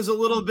that there was a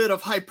little bit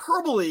of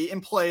hyperbole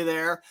in play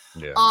there.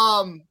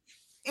 Yeah.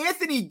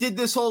 Anthony did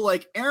this whole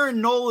like Aaron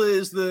Nola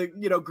is the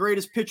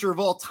greatest pitcher of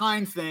all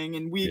time thing,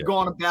 and we've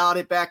gone about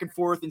it back and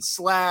forth in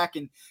Slack,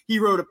 and he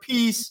wrote a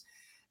piece,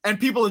 and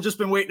people have just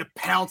been waiting to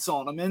pounce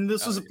on him, and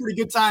this was a pretty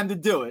good time to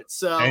do it.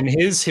 So, and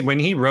when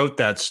he wrote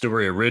that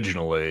story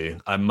originally,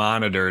 I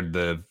monitored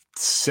the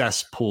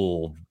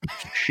cesspool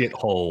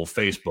shithole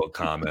Facebook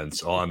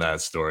comments on that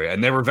story,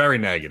 and they were very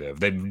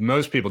negative.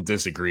 Most people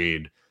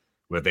disagreed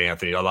with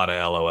Anthony, a lot of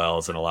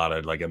LOLs and a lot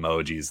of like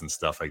emojis and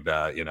stuff like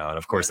that, and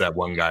of course that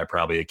one guy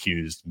probably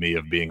accused me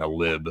of being a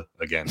lib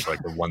again for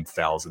like the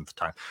 1000th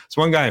time. So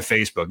one guy on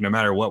Facebook, no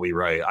matter what we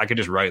write, I could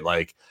just write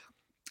like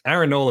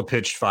Aaron Nola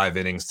pitched 5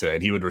 innings today,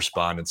 and he would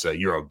respond and say,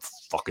 "You're a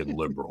fucking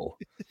liberal."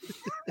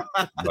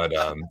 But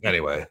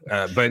anyway,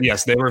 but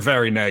yes, they were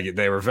very negative.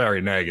 They were very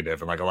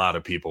negative, and like a lot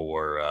of people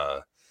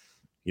were,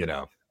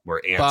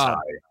 were anti Bob,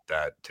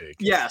 that take.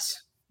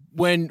 Yes.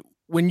 When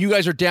you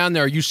guys are down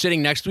there, are you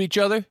sitting next to each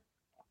other?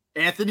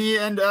 Anthony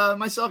and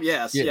myself,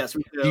 yes,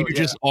 we do. You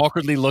just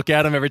awkwardly look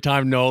at him every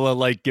time Nola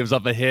like gives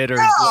up a hit or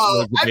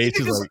I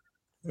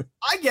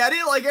get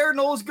it. Like, Aaron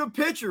Nola's a good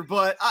pitcher,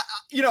 but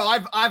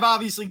I've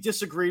obviously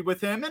disagreed with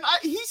him, and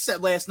he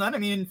said last night. I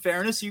mean, in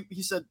fairness,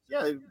 he said,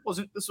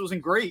 this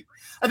wasn't great.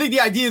 I think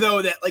the idea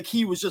though that like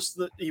he was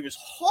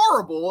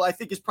horrible, I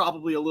think is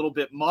probably a little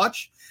bit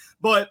much,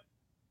 but.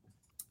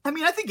 I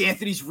mean, I think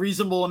Anthony's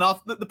reasonable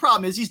enough. The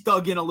problem is he's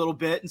dug in a little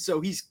bit, and so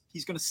he's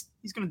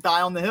gonna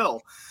die on the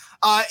hill.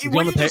 Is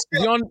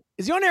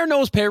he on Aaron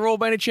Nola's payroll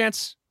by any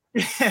chance?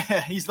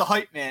 He's the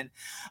hype man.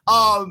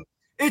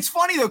 It's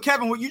funny though,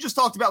 Kevin, what you just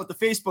talked about with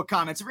the Facebook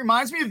comments. It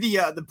reminds me of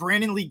the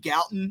Brandon Lee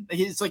Galton.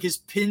 It's like his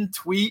pinned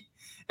tweet.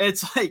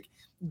 It's like,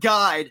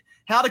 guide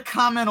how to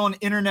comment on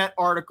internet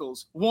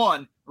articles.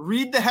 1,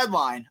 read the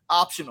headline,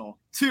 optional.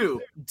 2,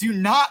 do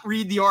not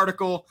read the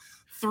article.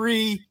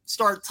 3,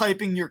 start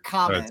typing your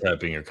comment. Yeah.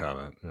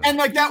 And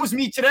like that was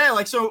me today.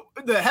 Like, so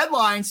the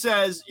headline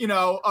says,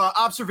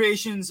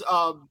 observations,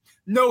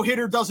 no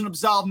hitter doesn't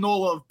absolve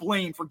Nola of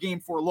blame for Game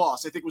 4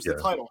 loss, I think was the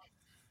title.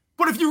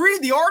 But if you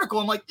read the article,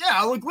 I'm like,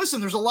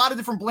 listen, there's a lot of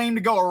different blame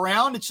to go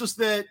around. It's just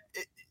that,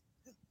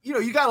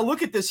 you got to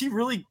look at this. He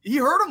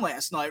hurt him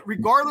last night,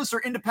 regardless or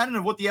independent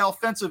of what the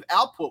offensive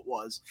output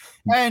was.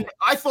 And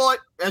I thought,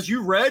 as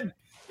you read,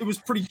 it was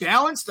pretty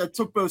balanced. I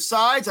took both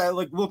sides. I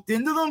looked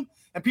into them.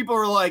 And people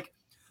are like,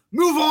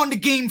 move on to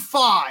Game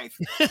 5.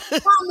 Turn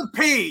the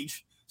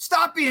page.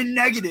 Stop being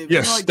negative.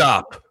 Yeah,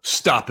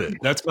 stop it.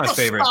 That's my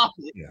favorite. Stop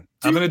it. Yeah.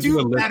 I'm going to do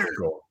a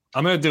listicle.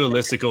 I'm going to do a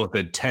listicle with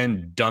the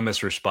 10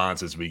 dumbest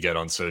responses we get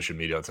on social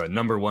media outside.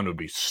 Number 1 would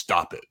be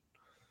stop it.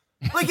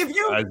 Like if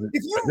you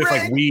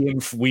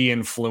read, we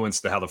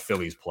influenced how the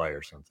Phillies play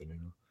or something.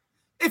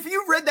 If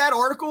you read that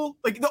article,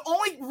 like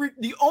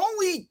the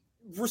only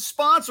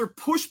response or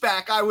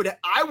pushback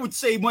I would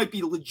say might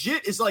be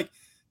legit is like,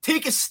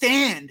 take a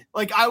stand.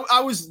 Like I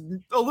was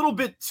a little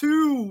bit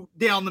too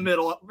down the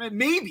middle,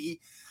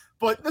 maybe,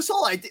 but that's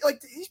all I did.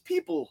 Like these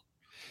people.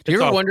 Do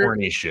you ever wonder?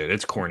 Corny shit.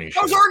 It's corny shit.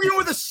 I was arguing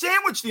with a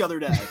sandwich the other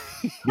day.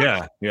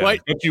 yeah.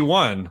 What? But you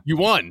won. You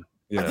won.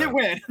 Yeah. I did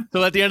win.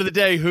 So at the end of the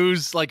day,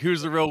 who's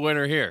the real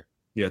winner here?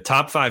 Yeah,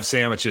 top 5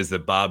 sandwiches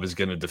that Bob is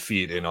going to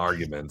defeat in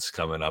arguments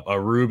coming up. A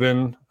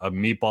Reuben, a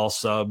meatball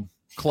sub,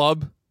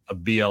 club, a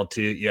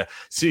BLT. Yeah.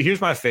 See,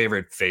 here's my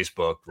favorite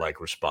Facebook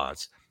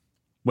response.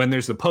 When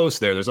there's the post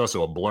there's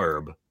also a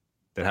blurb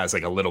that has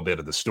like a little bit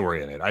of the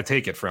story in it. I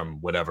take it from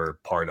whatever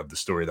part of the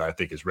story that I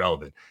think is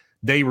relevant.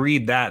 They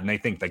read that and they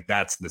think like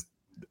that's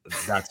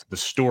that's the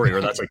story,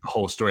 or that's like the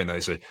whole story. And then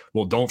they say,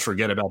 well, don't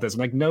forget about this. I'm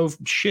like, no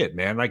shit,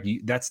 man. Like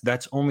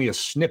that's only a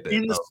snippet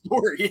in the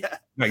story. Yeah.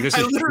 Like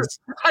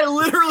I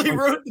literally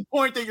wrote the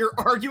point that you're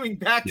arguing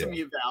back to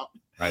me about.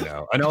 I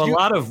know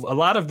a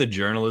lot of the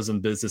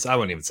journalism business. I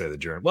wouldn't even say the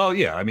journal. Well,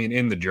 yeah, I mean,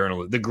 in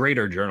the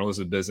greater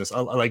journalism business,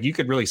 like you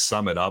could really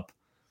sum it up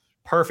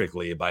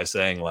perfectly by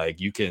saying like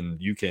you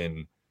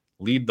can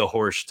lead the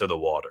horse to the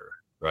water,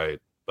 right?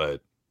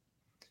 But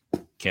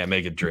can't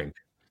make it drink.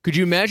 Could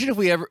you imagine if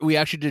we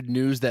actually did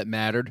news that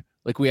mattered?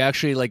 Like we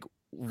actually like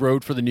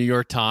wrote for the New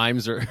York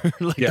Times or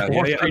like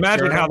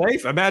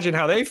Imagine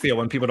how they feel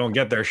when people don't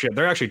get their shit.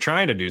 They're actually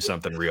trying to do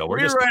something real.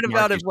 We write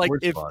about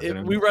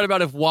we read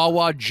about if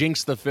Wawa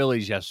jinxed the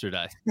Phillies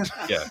yesterday.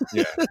 Yeah.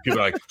 People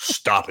are like,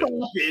 stop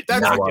it.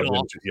 That's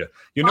yeah.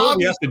 You know what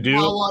we have to do?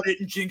 Wawa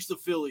didn't jinx the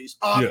Phillies.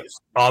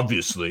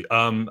 Obviously.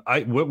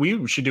 What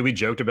we should do, we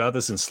joked about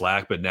this in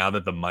Slack, but now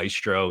that the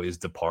maestro is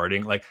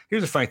departing, like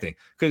here's the funny thing,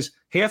 because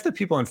half the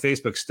people on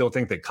Facebook still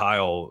think that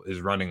Kyle is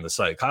running the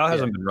site. Kyle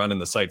hasn't been running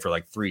the site for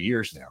like 3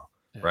 years now,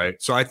 right?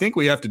 So I think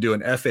we have to do an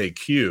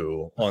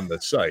FAQ on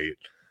the site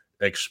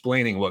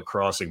explaining what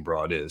Crossing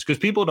Broad is, because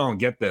people don't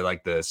get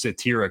the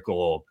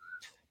satirical,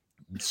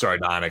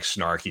 sardonic,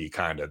 snarky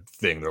kind of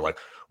thing. They're like,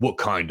 what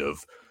kind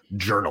of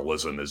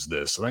journalism is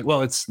this? Like,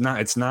 well, it's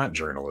not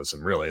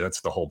journalism, really.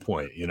 That's the whole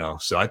point, you know.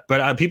 So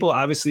people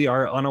obviously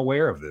are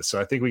unaware of this. So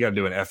I think we got to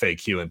do an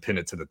FAQ and pin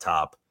it to the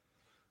top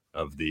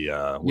of the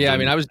I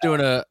was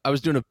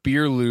doing a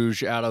beer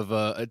luge out of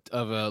a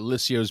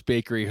Lissio's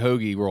Bakery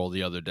hoagie roll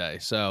the other day,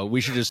 so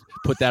we should just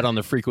put that on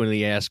the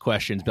frequently asked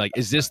questions. Be like,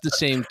 is this the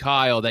same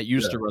Kyle that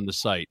used to run the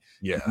site?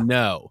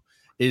 No.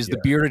 Is the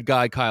bearded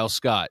guy Kyle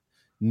Scott?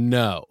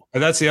 No.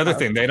 And that's the other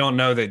thing, they don't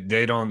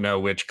know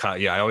which Kyle.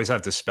 I always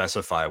have to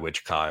specify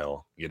which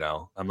Kyle, you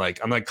know. I'm like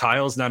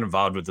Kyle's not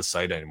involved with the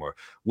site anymore.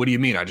 What do you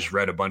mean? I just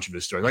read a bunch of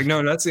his stories. Like,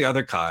 no, that's the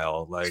other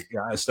Kyle. Like,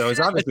 yeah, so it's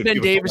obviously Ben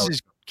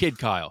Davis's kid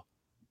Kyle.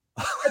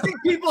 I think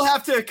people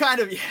have to kind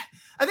of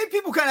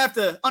have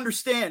to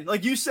understand,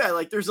 like you said,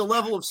 like there's a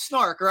level of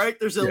snark, right?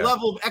 There's a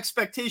level of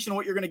expectation of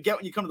what you're going to get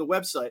when you come to the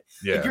website.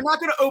 Yeah. Like, you're not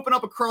going to open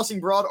up a Crossing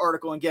Broad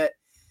article and get,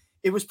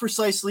 it was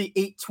precisely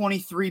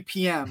 8:23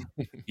 p.m.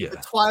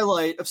 The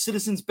twilight of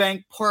Citizens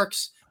Bank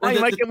Park's.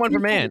 You might get one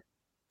from Ann.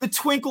 The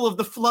twinkle of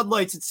the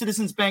floodlights at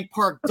Citizens Bank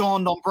Park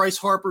dawned on Bryce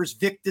Harper's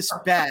Victus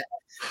bat,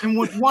 and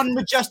with one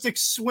majestic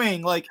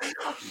swing, like.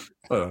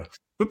 But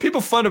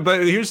people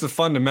but here's the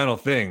fundamental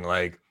thing,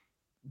 like.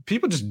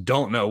 People just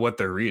don't know what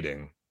they're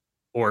reading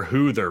or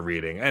who they're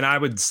reading. And I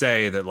would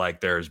say that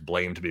like there's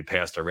blame to be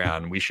passed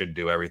around. We should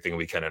do everything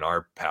we can in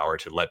our power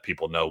to let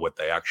people know what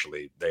they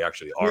actually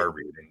are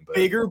reading. But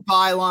bigger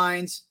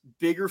bylines,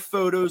 bigger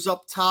photos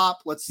up top.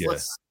 Let's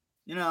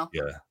you know.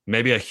 Yeah.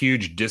 Maybe a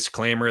huge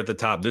disclaimer at the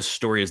top. This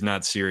story is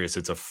not serious.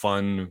 It's a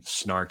fun,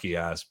 snarky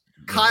ass.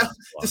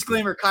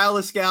 Disclaimer, Kyle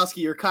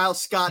Laskowski or Kyle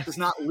Scott does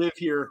not live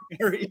here.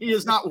 He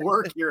does not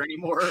work here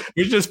anymore.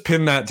 You just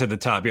pin that to the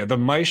top. Yeah, the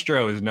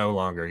maestro is no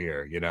longer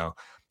here, you know.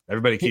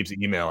 Everybody keeps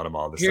emailing him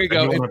all this stuff. Here you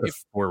go. If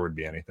forward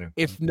be anything.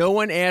 If no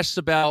one asks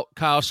about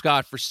Kyle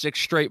Scott for 6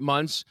 straight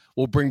months,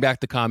 we'll bring back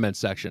the comment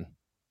section.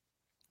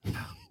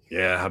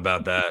 Yeah, how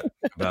about that?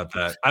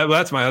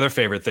 That's my other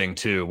favorite thing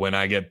too. When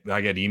I get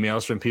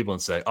emails from people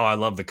and say, "Oh, I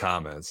love the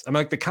comments." I'm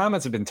like, the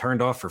comments have been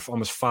turned off for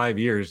almost 5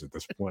 years at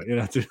this point. You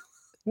know.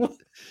 What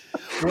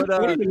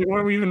are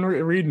we even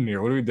reading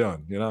here? What are we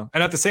doing? You know,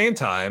 and at the same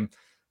time,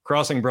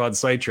 Crossing Broad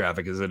site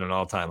traffic is at an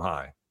all-time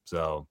high.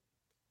 So,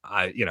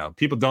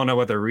 people don't know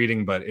what they're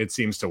reading, but it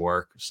seems to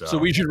work. So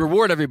we should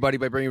reward everybody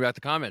by bringing back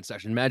the comment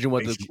section. Imagine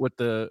what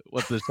the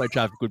site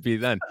traffic would be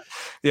then.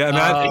 Yeah,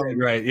 imagine,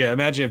 right? Yeah,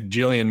 imagine if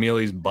Jillian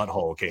Mealy's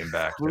butthole came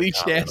back.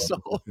 Bleached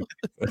asshole.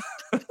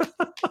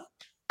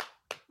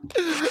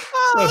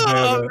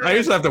 I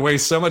used to have to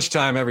waste so much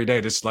time every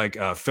day just like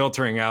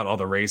filtering out all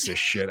the racist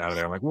shit out of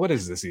there. I'm like, what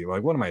is this even?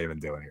 Like, what am I even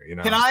doing here? You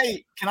know? Can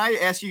I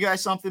ask you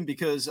guys something?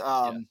 Because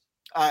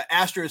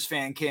Astros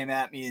fan came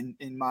at me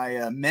in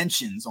my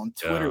mentions on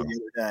Twitter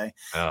the other day,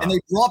 and they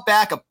brought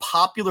back a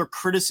popular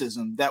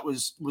criticism that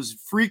was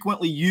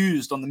frequently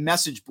used on the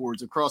message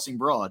boards of Crossing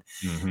Broad.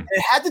 Mm-hmm.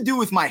 It had to do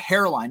with my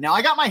hairline. Now,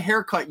 I got my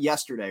hair cut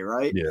yesterday,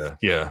 right?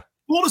 Yeah.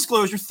 Full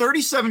disclosure,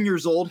 37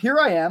 years old. Here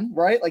I am,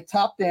 right? Like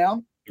top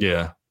down.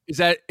 Yeah. Is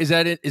that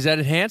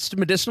enhanced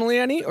medicinally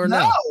any or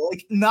no?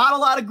 Like not a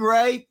lot of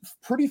gray,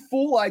 pretty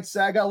full. I'd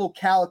say I got a little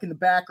calic in the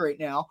back right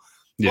now.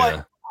 Yeah. But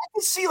I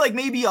can see like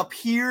maybe up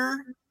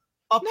here.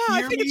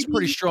 I think it's a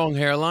pretty strong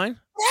hairline.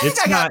 I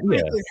got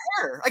pretty good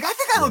hair. Like I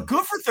think I look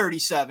good for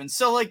 37.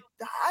 So like,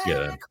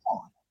 come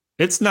on.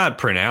 It's not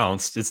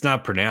pronounced.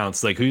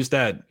 Like who's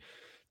that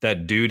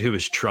dude who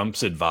was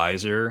Trump's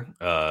advisor?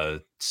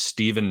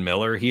 Stephen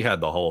Miller. He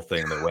had the whole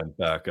thing that went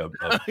back up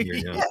here.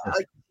 You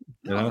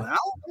know?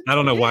 I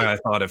don't know why I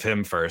thought of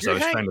him first. You're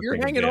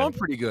hanging on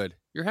pretty good.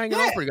 I'll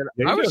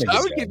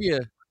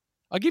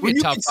give you a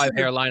top 5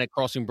 hairline at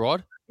Crossing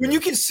Broad. When you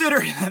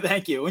consider,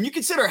 thank you. When you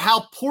consider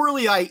how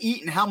poorly I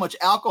eat and how much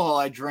alcohol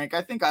I drink,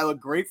 I think I look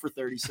great for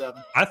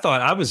 37. I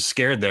thought I was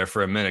scared there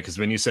for a minute because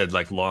when you said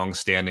like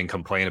long-standing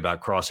complaint about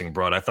crossing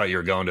broad, I thought you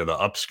were going to the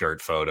upskirt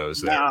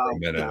photos there for a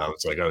minute. I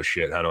was like, oh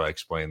shit, how do I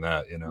explain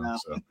that?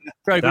 So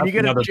Craig, when you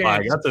get a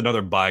chance, that's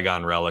another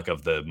bygone relic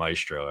of the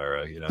Maestro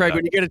era. Craig,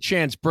 when you get a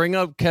chance, bring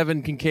up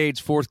Kevin Kincaid's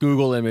fourth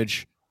Google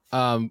image,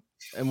 and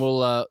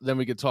we'll then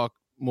we could talk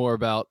more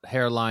about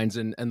hairlines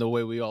and the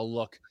way we all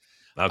look.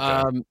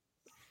 Okay.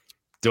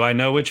 Do I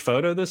know which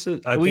photo this is?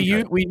 We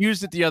used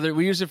it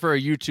we used it for a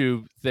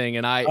YouTube thing,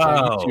 and I've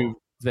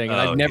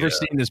never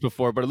seen this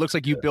before, but it looks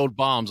like you build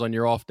bombs on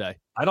your off day.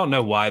 I don't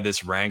know why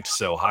this ranked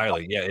so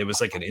highly. Yeah, it was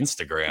like an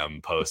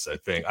Instagram post, I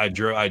think. I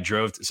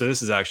drove. So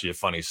this is actually a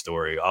funny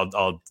story.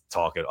 I'll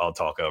talk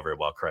over it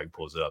while Craig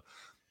pulls it up.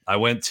 I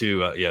went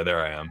to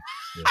there I am.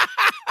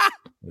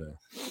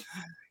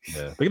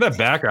 Yeah. Look at that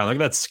background. Look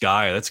at that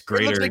sky. That's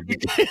greater.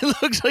 It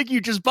looks like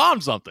you just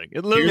bombed something.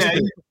 It looks.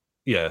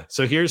 Yeah.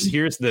 So here's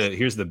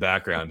the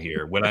background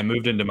here. When I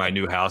moved into my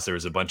new house, there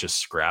was a bunch of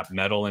scrap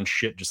metal and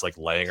shit just like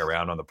laying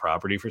around on the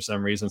property for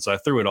some reason. So I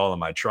threw it all in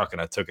my truck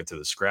and I took it to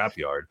the scrap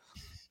yard,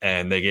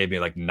 and they gave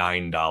me like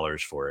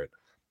 $9 for it.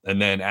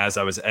 And then as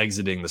I was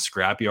exiting the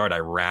scrap yard, I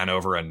ran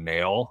over a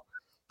nail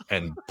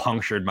and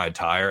punctured my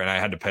tire, and I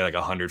had to pay like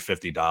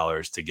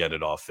 $150 to get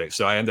it all fixed.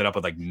 So I ended up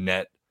with like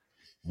net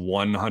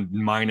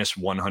minus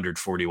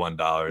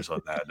 $141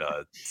 on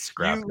that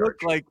scrap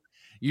yard.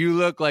 You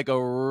look like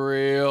a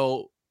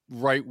real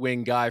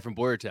right-wing guy from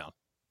Boyertown.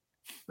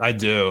 I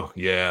do.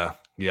 Yeah.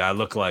 I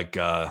look like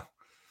I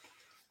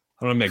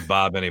don't want to make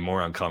Bob any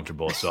more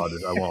uncomfortable, so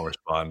I won't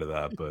respond to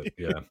that. But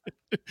yeah.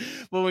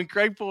 Well, when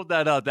Craig pulled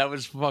that up, that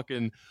was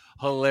fucking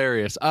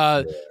hilarious.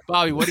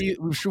 Bobby,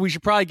 we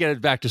should probably get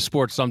it back to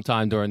sports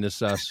sometime during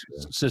this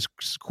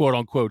quote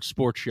unquote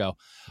sports show.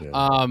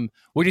 Yeah.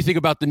 What do you think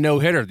about the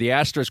no-hitter, the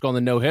asterisk on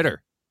the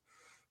no-hitter?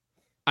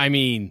 I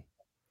mean,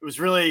 it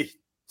was really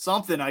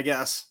something, I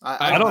guess.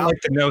 I don't like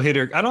the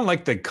no-hitter. I don't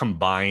like the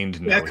combined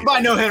no-hitter.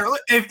 Combined no-hitter.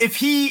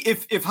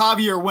 If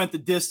Javier went the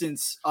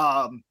distance,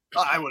 I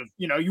would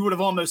have, you would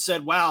have almost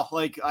said, wow,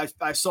 like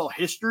I saw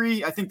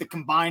history. I think the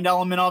combined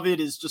element of it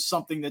is just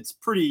something that's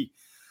pretty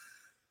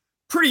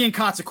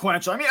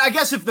inconsequential. I mean, I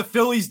guess if the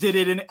Phillies did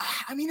it, and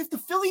I mean, if the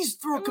Phillies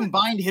threw a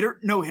combined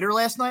no-hitter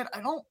last night, I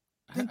don't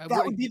think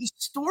that would be the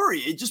story.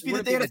 It'd just be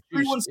that they had a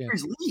 3-1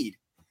 series lead.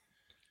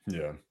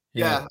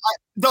 Yeah. It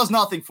does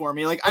nothing for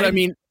me. Like,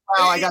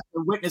 I got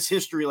to witness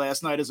history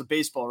last night as a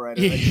baseball writer.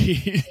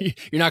 You're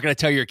not going to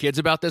tell your kids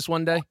about this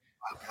one day?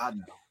 Oh,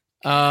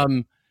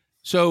 God,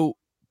 no.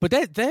 But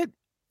that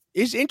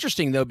is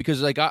interesting, though,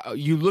 because like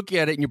you look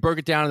at it and you break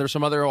it down, and there's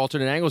some other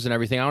alternate angles and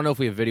everything. I don't know if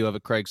we have video of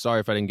it, Craig.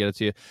 Sorry if I didn't get it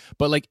to you.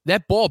 But like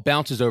that ball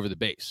bounces over the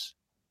base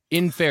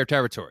in fair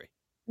territory.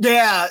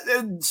 Yeah.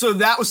 So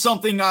that was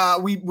something I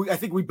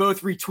think we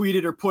both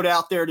retweeted or put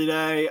out there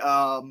today.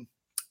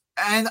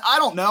 And I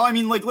don't know. I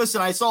mean, like,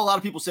 listen, I saw a lot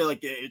of people say, like,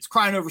 it's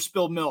crying over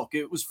spilled milk.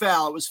 It was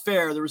foul. It was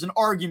fair. There was an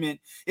argument.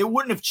 It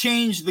wouldn't have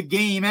changed the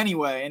game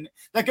anyway. And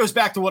that goes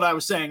back to what I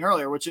was saying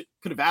earlier, which it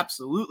could have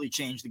absolutely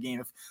changed the game.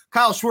 If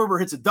Kyle Schwarber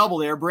hits a double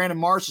there, Brandon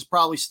Marsh is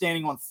probably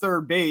standing on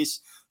third base.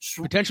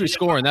 Potentially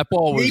scoring. That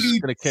ball was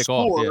going to kick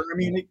off. Yeah. I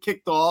mean, it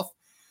kicked off.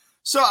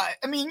 So,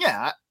 I mean,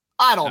 yeah,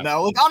 I don't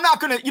know. Like, I'm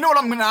not going to – you know what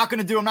I'm not going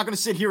to do? I'm not going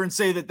to sit here and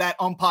say that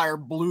umpire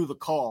blew the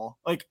call.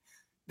 Like,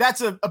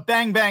 that's a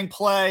bang-bang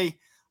play.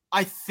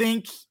 I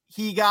think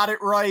he got it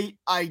right.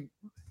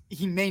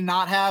 He may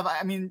not have.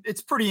 I mean, it's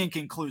pretty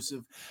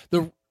inconclusive.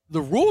 The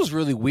rule is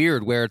really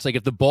weird where it's like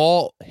if the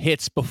ball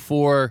hits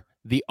before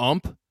the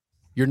ump,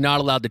 you're not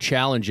allowed to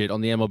challenge it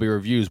on the MLB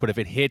reviews. But if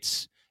it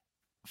hits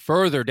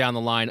further down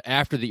the line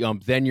after the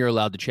ump, then you're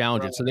allowed to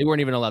challenge it. So they weren't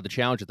even allowed to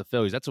challenge it, the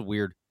Phillies. That's a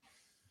weird.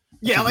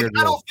 Yeah, like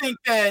I don't think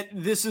that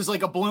this is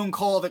like a balloon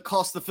call that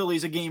cost the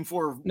Phillies a game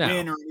 4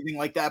 win or anything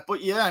like that.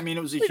 But yeah, I mean,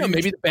 it was a huge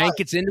maybe the bank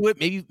gets into it.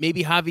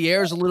 Maybe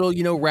Javier's a little,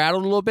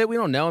 rattled a little bit. We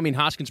don't know. I mean,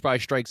 Hoskins probably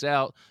strikes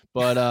out,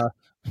 but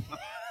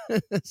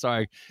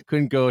sorry,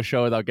 couldn't go a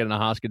show without getting a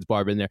Hoskins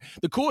barb in there.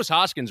 The coolest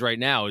Hoskins right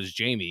now is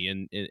Jamie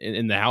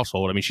in the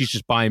household. I mean, she's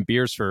just buying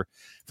beers for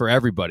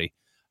everybody.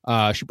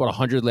 She bought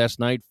 100 last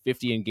night,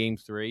 50 in game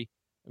 3.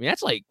 I mean,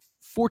 that's like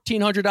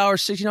 $1,400,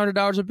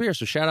 $1,600 a beer.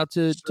 So shout out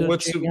to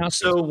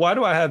so why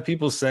do I have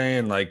people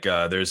saying like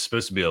there's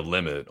supposed to be a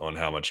limit on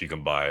how much you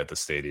can buy at the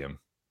stadium?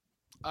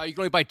 You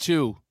can only buy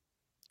 2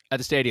 at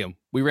the stadium.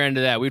 We ran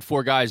into that. We had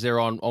 4 guys there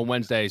on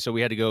Wednesday, so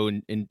we had to go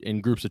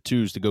in groups of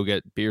 2s to go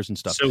get beers and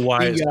stuff. So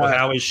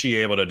how is she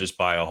able to just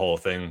buy a whole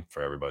thing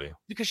for everybody?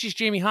 Because she's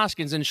Jamie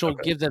Hoskins and she'll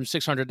give them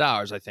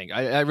 $600. I think.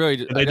 I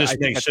really. They just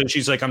think so.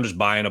 She's like, I'm just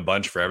buying a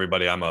bunch for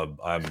everybody.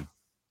 I'm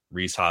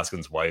Reese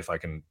Hoskins' wife. I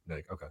can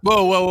like, okay.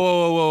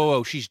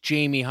 Whoa. She's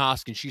Jamie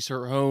Hoskins. She's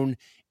her own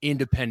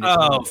independent.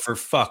 Oh, for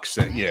fuck's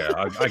sake. Yeah,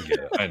 I get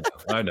it.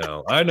 I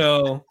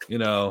know. You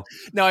know.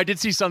 No, I did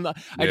see some.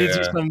 I did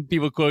see some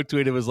people quote to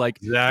it. It was like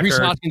Reese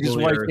Hoskins'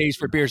 wife pays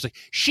for beers. Like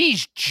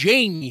she's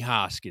Jamie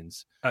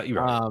Hoskins.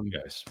 You're right,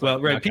 guys. Well,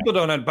 right. Okay. People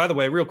don't. By the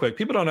way, real quick,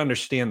 people don't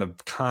understand the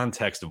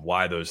context of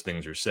why those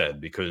things are said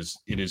because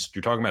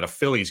you're talking about a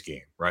Phillies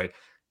game, right?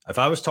 If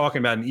I was talking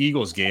about an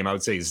Eagles game, I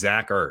would say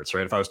Zach Ertz,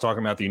 right? If I was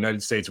talking about the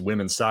United States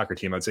women's soccer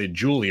team, I'd say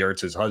Julie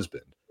Ertz's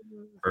husband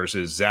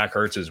versus Zach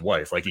Ertz's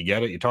wife. Like, you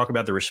get it? You talk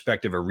about the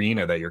respective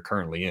arena that you're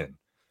currently in.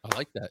 I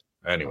like that.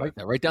 Anyway. I like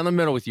that. Right down the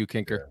middle with you,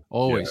 Kinker. Yeah.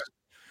 Always.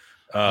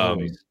 Yeah.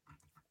 Always.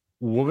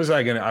 What was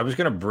I was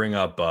gonna bring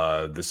up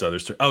this other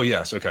story. Oh,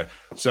 yes. Okay.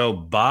 So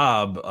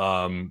Bob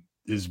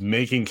is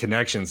making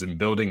connections and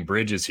building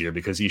bridges here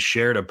because he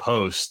shared a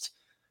post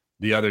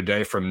the other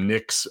day from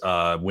Nick's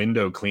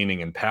window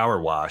cleaning and power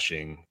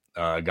washing.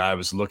 A guy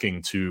was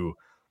looking to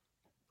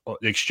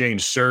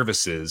exchange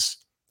services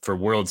for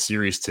World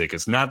Series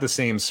tickets, not the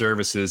same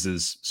services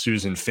as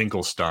Susan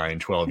Finkelstein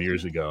 12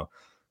 years ago,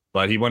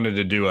 but he wanted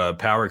to do a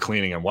power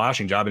cleaning and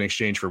washing job in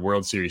exchange for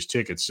World Series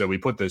tickets. So we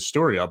put the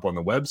story up on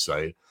the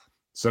website.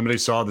 Somebody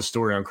saw the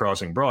story on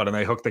Crossing Broad and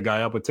they hooked the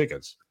guy up with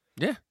tickets.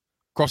 Yeah.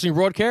 Crossing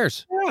Broad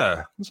cares.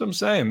 Yeah. That's what I'm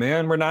saying,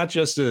 man. We're not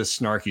just a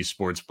snarky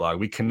sports blog.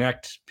 We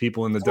connect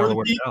people in the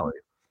Delaware Valley.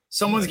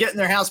 Someone's getting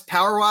their house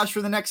power washed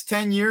for the next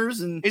 10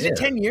 years. And is it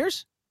 10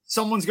 years?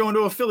 Someone's going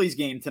to a Phillies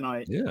game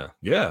tonight. Yeah.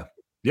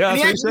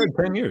 That's what he said,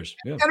 10 years.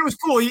 Yeah. And it was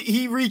cool.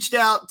 He reached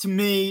out to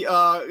me,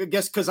 I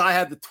guess because I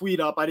had the tweet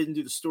up. I didn't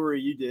do the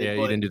story. You did. Yeah,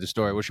 you didn't do the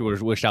story. I wish you would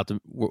have reached out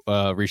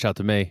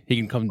to me. He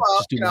can come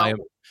just do my.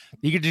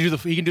 He can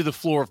do the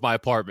floor of my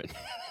apartment.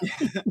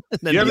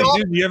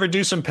 You ever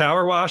do some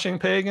power washing,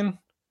 Pagan?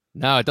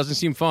 No, it doesn't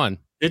seem fun.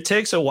 It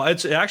takes a while.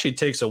 It actually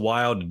takes a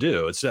while to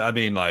do. It's not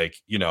like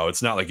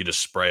you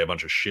just spray a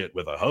bunch of shit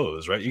with a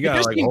hose, right? You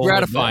got to seem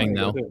gratifying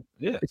though.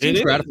 Yeah, it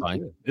is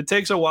gratifying. It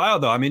takes a while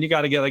though. I mean, you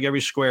got to get like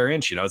every square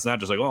inch. You know, it's not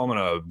just like, oh, I'm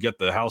gonna get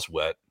the house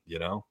wet. You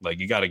know, like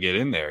you got to get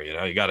in there. You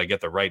know, you got to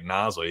get the right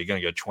nozzle. You're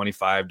gonna get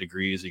 25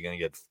 degrees. You're gonna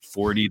get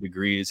 40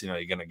 degrees. You know,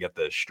 you're gonna get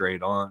the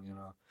straight on. You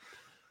know.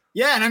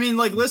 Yeah, and I mean,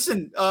 like,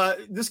 listen,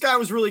 this guy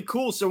was really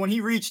cool. So when he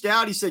reached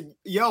out, he said,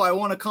 "Yo, I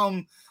want to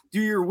come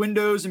do your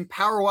windows and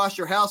power wash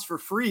your house for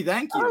free.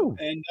 Thank you." Oh.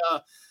 And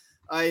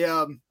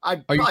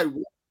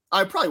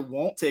I probably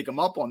won't take him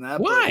up on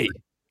that. Why?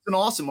 It's an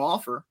awesome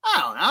offer.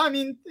 I don't know. I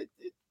mean,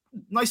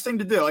 nice thing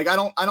to do. Like, I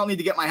don't need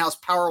to get my house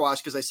power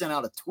washed because I sent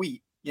out a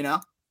tweet, you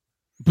know?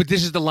 But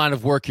this is the line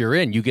of work you're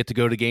in. You get to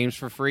go to games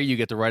for free. You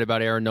get to write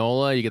about Aaron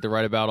Nola. You get to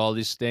write about all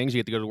these things. You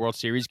get to go to World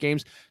Series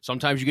games.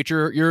 Sometimes you get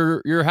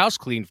your house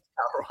cleaned.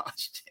 Power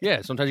washed.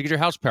 Yeah, sometimes you get your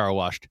house power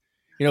washed.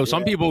 You know,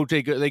 some people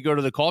they go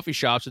to the coffee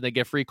shops and they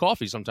get free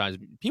coffee sometimes.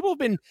 People have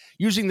been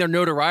using their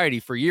notoriety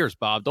for years,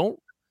 Bob.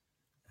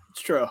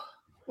 It's true.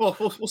 Well,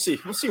 we'll see.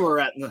 We'll see where we're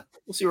at in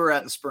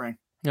the spring.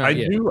 I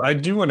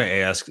do want to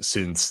ask,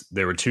 since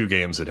there were two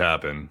games that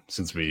happened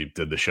since we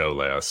did the show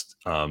last,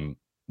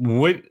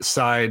 what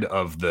side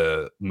of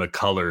the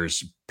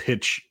McCullers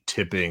pitch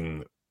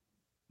tipping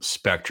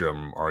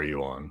spectrum are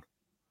you on?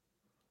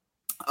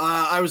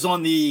 I was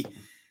on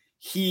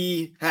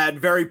he had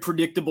very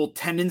predictable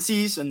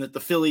tendencies and that the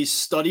Phillies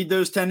studied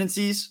those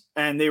tendencies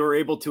and they were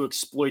able to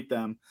exploit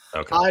them.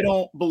 Okay. I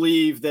don't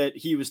believe that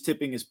he was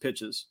tipping his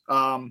pitches.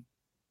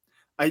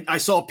 I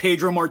saw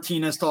Pedro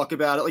Martinez talk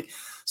about it. Like,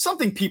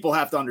 something people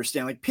have to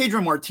understand, like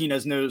Pedro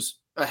Martinez knows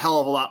a hell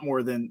of a lot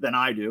more than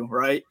I do.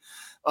 Right.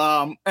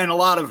 And a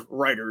lot of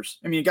writers.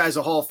 I mean, the guy's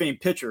a Hall of Fame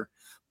pitcher,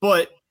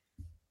 but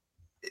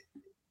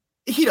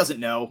he doesn't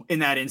know in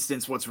that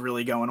instance what's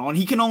really going on.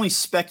 He can only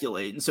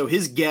speculate. And so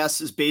his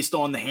guess is based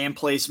on the hand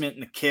placement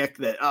and the kick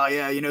that,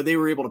 they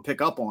were able to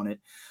pick up on it.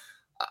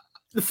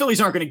 The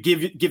Phillies aren't going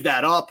to give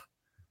that up.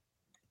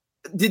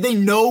 Did they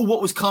know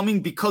what was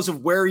coming because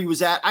of where he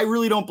was at? I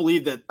really don't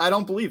believe that. I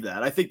don't believe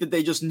that. I think that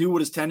they just knew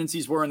what his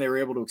tendencies were and they were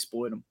able to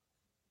exploit them.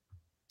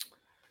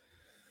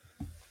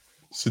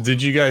 So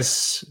did you guys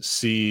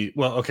see?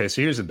 Well, okay.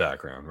 So here's the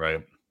background,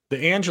 right?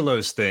 The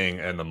Angelos thing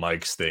and the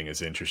Mike's thing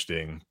is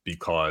interesting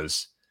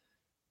because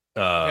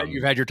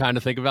you've had your time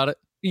to think about it.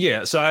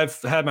 Yeah, so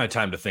I've had my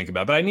time to think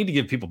about it, but I need to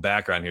give people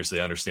background here so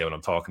they understand what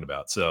I'm talking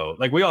about. So,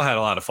 like, we all had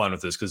a lot of fun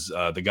with this because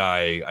the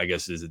guy, I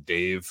guess, is it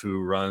Dave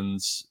who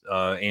runs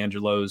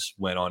Angelos,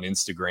 went on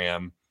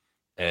Instagram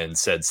and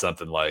said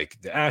something like,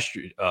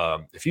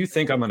 if you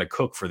think I'm going to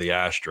cook for the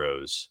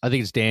Astros. I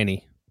think it's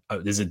Danny.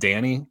 Is it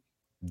Danny?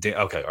 Okay,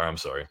 all right, I'm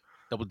sorry.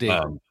 Double D.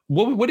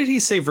 What did he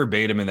say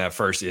verbatim in that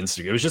first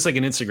Instagram? It was just like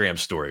an Instagram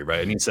story,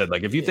 right? And he said,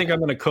 like, if you think I'm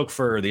going to cook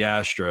for the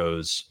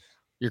Astros,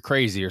 you're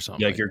crazy or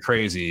something. Like, you're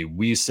crazy.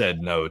 We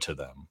said no to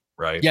them,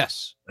 right?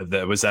 Yes.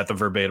 Was that the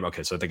verbatim?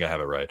 Okay, so I think I have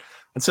it right.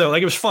 And so,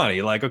 like, it was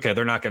funny. Like, okay,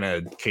 they're not going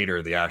to cater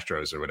to the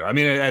Astros or whatever. I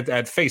mean,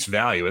 at face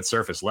value, at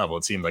surface level,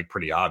 it seemed like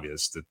pretty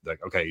obvious that, like,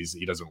 okay,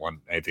 he doesn't want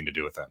anything to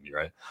do with them,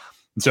 right?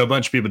 And so a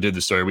bunch of people did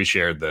the story. We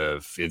shared the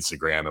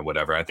Instagram and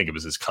whatever. I think it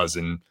was his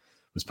cousin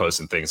was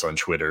posting things on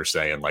Twitter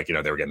saying like,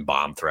 they were getting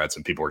bomb threats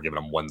and people were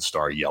giving them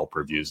 1-star Yelp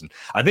reviews. And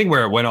I think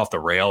where it went off the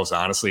rails,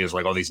 honestly, is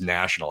like all these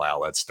national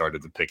outlets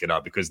started to pick it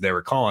up because they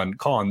were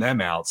calling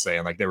them out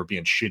saying like they were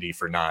being shitty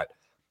for not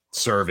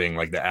serving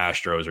like the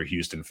Astros or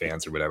Houston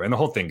fans or whatever. And the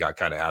whole thing got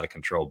kind of out of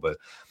control, but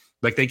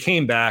like they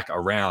came back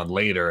around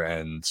later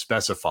and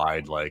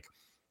specified like,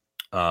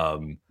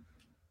 I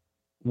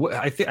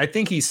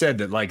think he said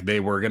that like they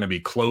were going to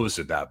be closed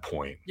at that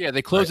point. Yeah,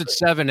 they close at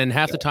 7, and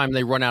half the time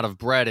they run out of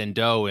bread and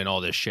dough and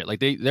all this shit. Like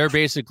they're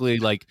basically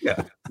like,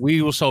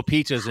 we will sell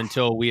pizzas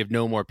until we have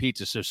no more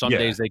pizzas. So some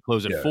days they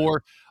close at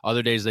 4,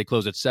 other days they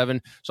close at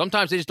 7.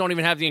 Sometimes they just don't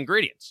even have the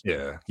ingredients.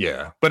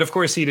 Yeah. But of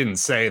course he didn't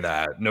say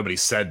that. Nobody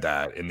said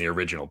that in the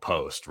original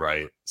post,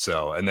 right?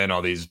 So, and then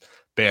all these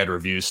bad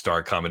reviews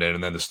start coming in,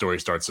 and then the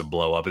story starts to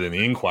blow up, and then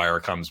the Inquirer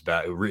comes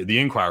back. The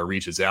Inquirer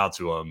reaches out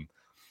to him.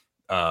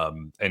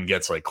 And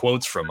gets like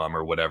quotes from them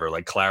or whatever,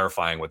 like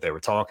clarifying what they were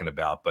talking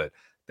about. But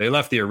they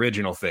left the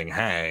original thing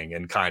hang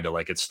and kind of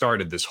like it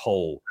started this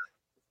whole,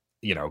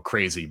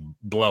 crazy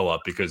blow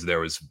up because there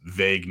was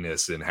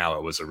vagueness in how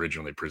it was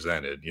originally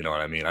presented. You know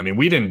what I mean? I mean,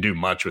 we didn't do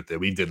much with it.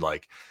 We did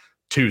like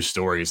 2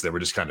 stories that were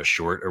just kind of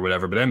short or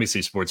whatever. But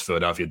NBC Sports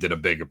Philadelphia did a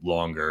big,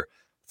 longer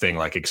thing,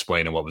 like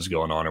explaining what was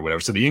going on or whatever.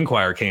 So the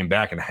Inquirer came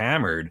back and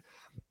hammered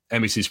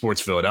NBC Sports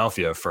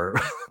Philadelphia for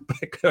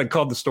I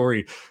called the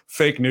story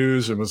fake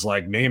news and was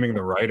like naming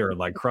the writer and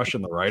like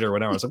crushing the writer or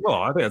whatever. I was like,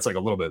 well, I think it's like a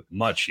little bit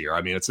much here.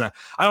 I mean, it's not.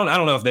 I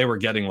don't know if they were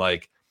getting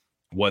like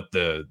what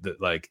the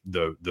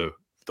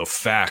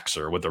facts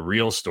or what the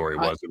real story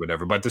was or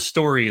whatever. But the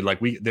story, like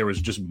there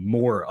was just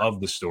more of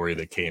the story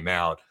that came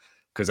out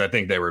because I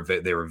think they were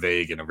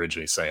vague in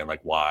originally saying like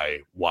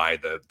why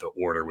the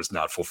order was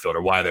not fulfilled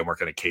or why they weren't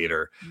going to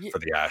cater for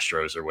the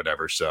Astros or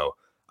whatever. So.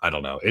 I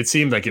don't know. It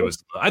seemed like it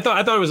was. I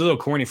thought it was a little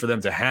corny for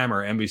them to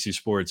hammer NBC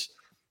Sports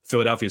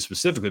Philadelphia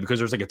specifically because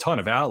there's like a ton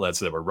of outlets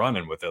that were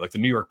running with it. Like the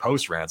New York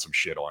Post ran some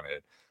shit on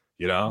it.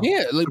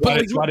 Yeah. Like,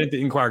 why didn't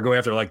the Inquirer go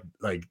after like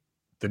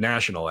the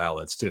national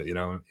outlets too? You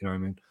know what I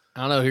mean?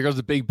 I don't know. Here goes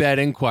the big bad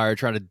Inquirer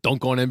trying to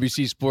dunk on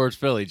NBC Sports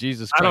Philly.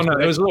 Jesus Christ. I don't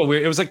know. It was a little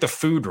weird. It was like the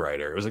food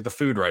writer. It was like the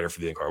food writer for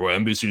the Inquirer. Well,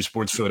 NBC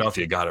Sports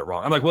Philadelphia got it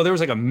wrong. I'm like, well, there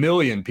was like 1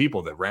 million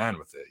people that ran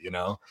with it,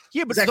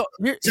 Yeah, but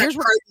here's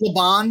what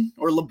Laban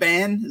or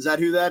Laban. Is that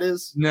who that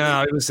is?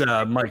 No, it was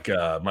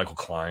Michael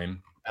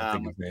Klein. I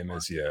think his name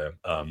is. Yeah.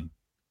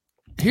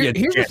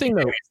 Here's the thing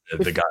though.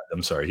 The guy.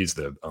 I'm sorry. He's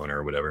the owner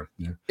or whatever.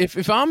 Yeah.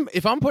 If I'm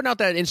putting out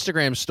that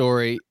Instagram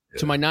story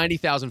to my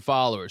 90,000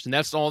 followers, and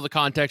that's all the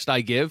context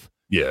I give.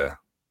 Yeah.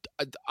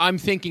 I'm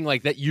thinking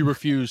like that you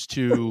refuse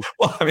to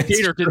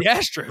cater to the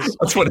Astros.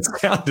 That's what it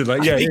sounded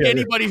like. Yeah,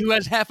 anybody who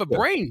has half a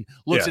brain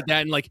looks at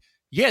that and like,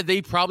 yeah,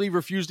 they probably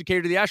refuse to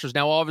cater to the Astros.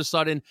 Now, all of a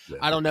sudden,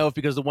 I don't know if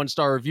because the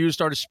 1-star reviews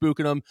started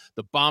spooking them,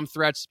 the bomb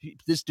threats.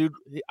 This dude,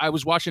 I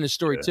was watching his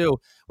story too,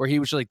 where he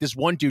was like, this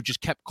one dude just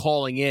kept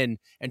calling in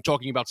and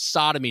talking about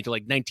sodomy to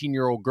like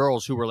 19-year-old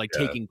girls who were like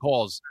taking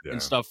calls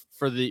and stuff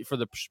for the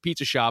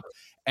pizza shop.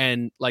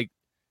 And like,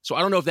 so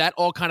I don't know if that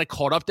all kind of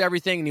caught up to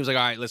everything. And he was like,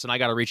 all right, listen, I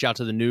got to reach out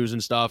to the news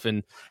and stuff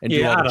and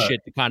do all the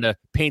shit to kind of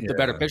paint the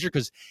better picture.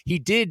 Because he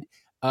did,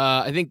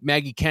 I think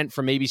Maggie Kent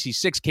from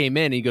ABC6 came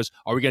in and he goes,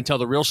 are we going to tell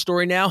the real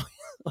story now?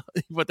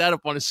 He put that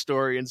up on his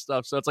story and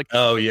stuff. So it's like,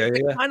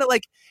 it's kind of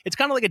like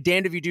a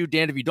damned if you do,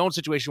 damned if you don't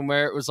situation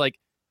where it was like,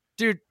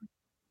 dude,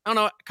 I don't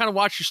know, I kind of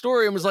watched your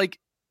story and was like,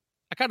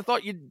 I kind of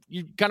thought you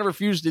kind of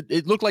refused it.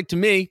 It looked like to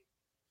me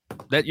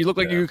that you look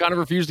like you kind of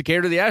refused to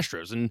cater to the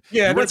Astros, and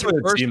that's what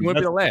first. You went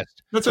to the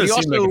last. That's what it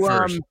seemed like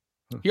at first.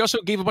 He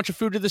also gave a bunch of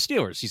food to the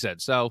Steelers. He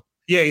said so.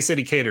 Yeah, he said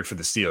he catered for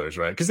the Steelers,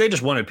 right? Because they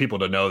just wanted people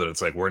to know that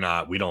it's like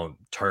we don't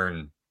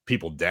turn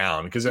people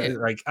down. Because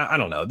like I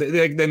don't know,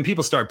 then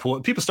people start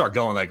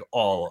going like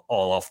all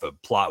off the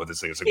plot with this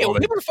thing. It's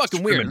like, people are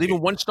fucking weird. Leaving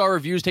 1-star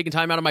reviews, taking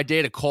time out of my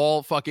day to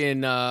call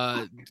fucking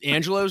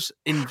Angelo's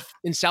in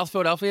South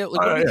Philadelphia.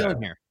 Like, what are we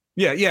doing here?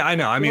 Yeah, I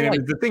know. I mean,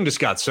 the thing just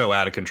got so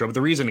out of control. But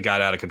the reason it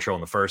got out of control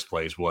in the first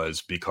place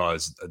was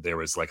because there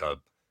was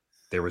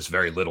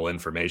very little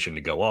information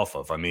to go off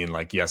of. I mean,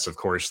 like, yes, of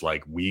course,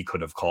 like we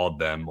could have called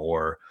them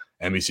or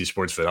NBC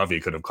Sports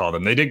Philadelphia could have called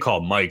them. They did call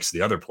Mike's,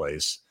 the other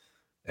place,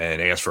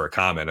 and asked for a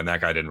comment, and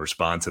that guy didn't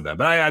respond to them.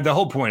 But the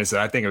whole point is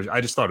that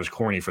I just thought it was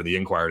corny for the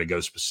Inquirer to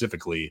go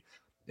specifically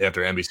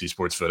after NBC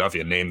Sports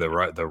Philadelphia named the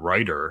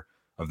writer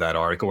of that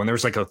article when there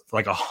was like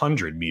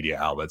 100 media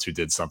outlets who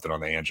did something on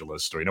the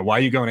Angelos story. Why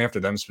are you going after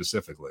them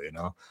specifically?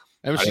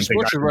 NBC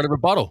Sports should write a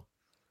rebuttal.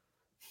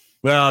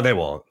 Well, they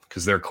won't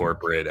because they're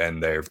corporate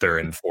and they're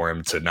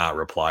informed to not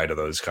reply to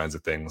those kinds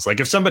of things. Like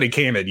if somebody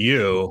came at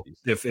you,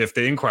 if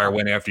the Inquirer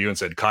went after you and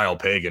said Kyle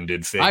Pagan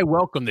did fake, I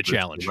welcome the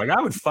challenge. Like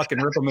I would fucking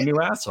rip him a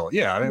new asshole.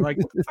 Yeah, I mean, like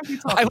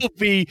I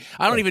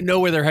don't even know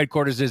where their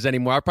headquarters is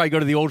anymore. I'll probably go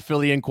to the old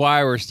Philly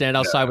Inquirer, stand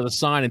outside with a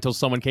sign until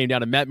someone came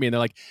down and met me, and they're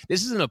like,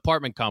 "This is an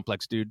apartment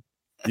complex, dude."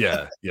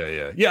 Yeah.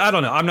 I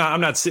don't know.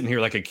 I'm not sitting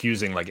here like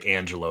accusing like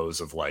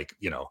Angelos of like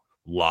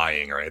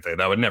lying or anything.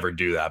 I would never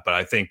do that. But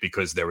I think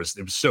because it was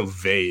so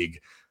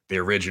vague, the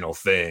original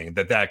thing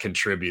that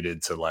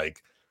contributed to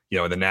like,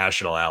 the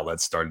national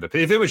outlets started to.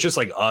 If it was just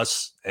like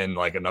us and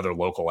like another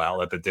local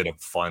outlet that did a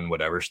fun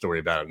whatever story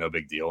about it, no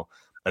big deal.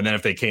 And then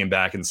if they came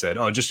back and said,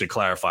 "Oh, just to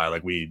clarify,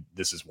 like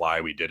this is why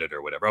we did it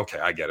or whatever," okay,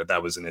 I get it.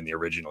 That wasn't in the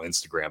original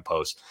Instagram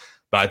post,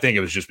 but I think it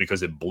was just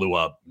because it blew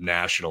up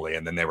nationally,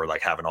 and then they were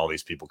like having all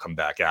these people come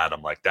back at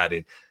them like that.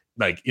 It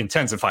like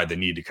intensified the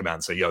need to come out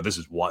and say, "Yo, this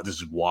is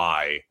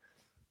why."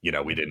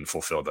 We didn't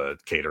fulfill the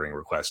catering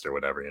request or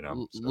whatever,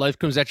 So. Life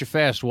comes at you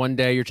fast. One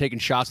day you're taking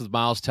shots with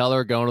Miles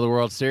Teller, going to the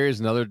World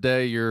Series. Another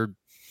day you're,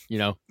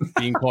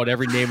 being called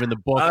every name in the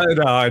book.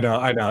 I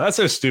know. That's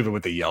so stupid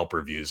with the Yelp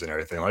reviews and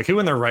everything. Like, who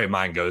in their right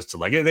mind goes to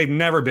they've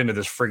never been to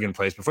this friggin'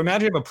 place before.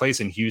 Imagine if a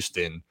place in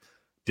Houston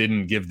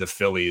didn't give the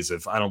Phillies,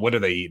 what do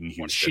they eat in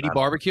Houston? Shitty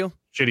barbecue?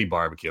 Shitty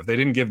barbecue. If they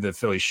didn't give the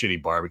Phillies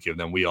shitty barbecue,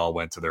 then we all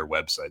went to their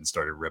website and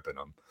started ripping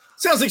them.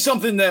 Sounds like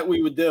something that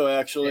we would do,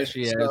 actually.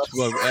 Yeah,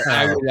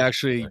 I would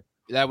actually.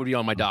 That would be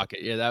on my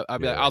docket. Yeah,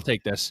 I'd be like, I'll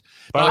take this.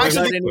 But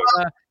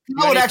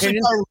I would actually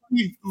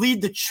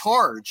lead the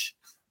charge.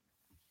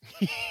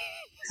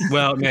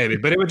 Well, maybe,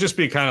 but it would just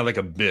be kind of like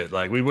a bit.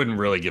 Like we wouldn't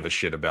really give a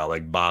shit about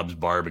like Bob's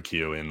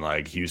Barbecue in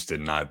like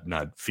Houston not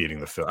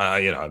feeding the Phil. I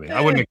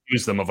wouldn't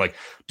accuse them of like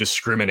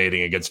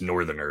discriminating against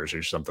Northerners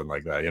or something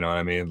like that. You know what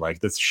I mean? Like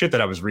the shit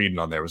that I was reading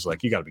on there was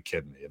like, you got to be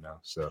kidding me,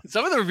 So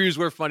some of the reviews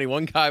were funny.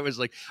 One guy was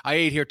like, "I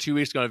ate here 2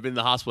 weeks ago. I've been in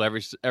the hospital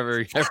every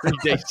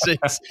day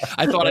since.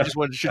 I thought I just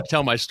should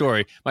tell my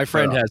story. My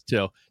friend has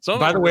too." So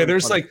by the way,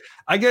 there's funny.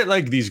 I get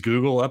like these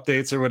Google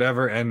updates or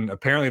whatever, and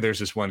apparently there's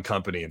this one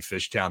company in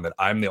Fishtown that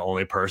I'm the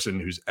only person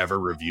who's ever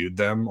reviewed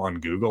them on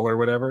Google or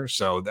whatever.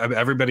 So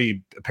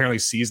everybody apparently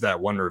sees that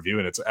one review,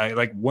 and it's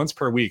like once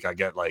per week I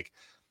get like,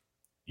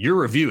 your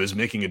review is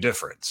making a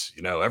difference.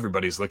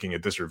 Everybody's looking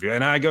at this review,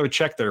 and I go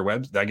check their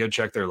I go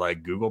check their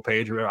like Google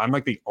page or whatever. I'm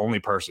like the only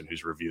person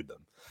who's reviewed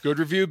them. Good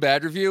review,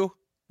 bad review?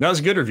 That was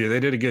a good review.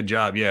 They did a good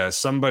job. Yeah,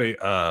 somebody,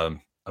 a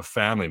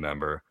family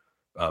member.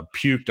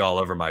 Puked all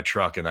over my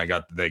truck,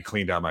 and they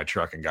cleaned out my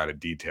truck and got it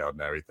detailed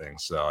and everything.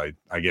 So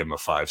I gave them a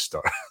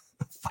 5-star.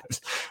 It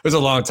was a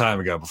long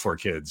time ago before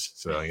kids.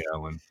 So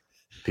when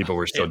people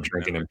were still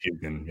drinking and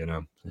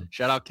puking,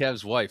 Shout out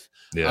Kev's wife.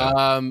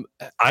 Yeah.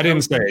 I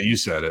didn't say it. You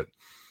said it.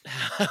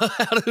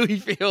 How do we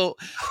feel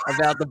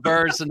about the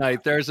Birds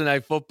tonight, Thursday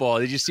Night Football?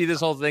 Did you see this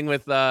whole thing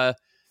with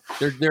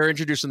they're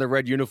introducing the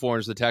red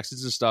uniforms, the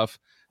Texans and stuff?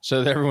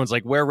 So everyone's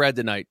like, wear red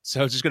tonight.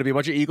 So it's just going to be a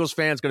bunch of Eagles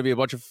fans, going to be a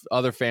bunch of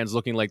other fans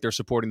looking like they're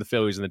supporting the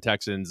Phillies in the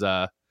Texans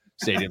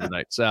stadium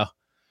tonight. So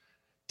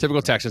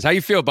typical Texans. How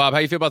you feel, Bob? How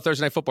you feel about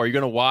Thursday Night Football? Are you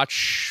going to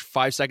watch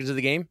 5 seconds of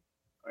the game?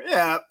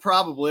 Yeah,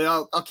 probably.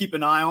 I'll keep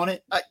an eye on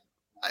it.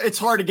 It's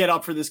hard to get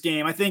up for this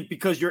game, I think,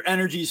 because your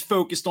energy is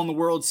focused on the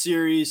World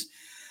Series.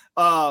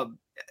 The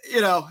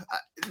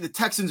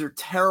Texans are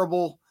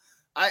terrible.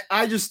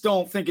 I just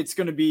don't think it's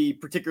going to be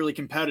particularly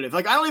competitive.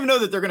 Like, I don't even know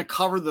that they're going to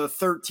cover the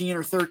 13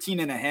 or 13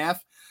 and a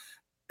half.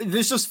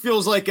 This just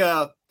feels like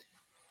a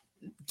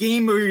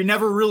game where you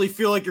never really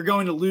feel like you're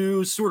going to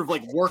lose, sort of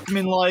like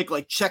workman-like,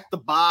 like check the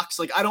box.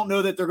 Like, I don't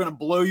know that they're going to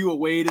blow you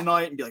away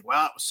tonight and be like,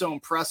 wow, it was so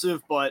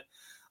impressive. But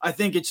I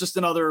think it's just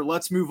another,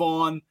 let's move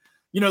on.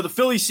 The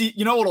Philly,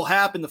 what'll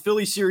happen? The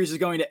Philly series is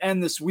going to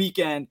end this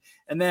weekend,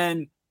 and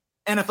then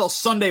NFL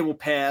Sunday will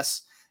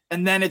pass.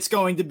 And then it's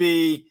going to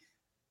be,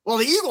 well,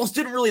 the Eagles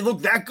didn't really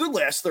look that good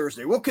last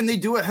Thursday. What can they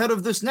do ahead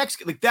of this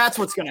next? Like, that's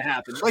what's going to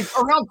happen. Like,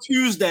 around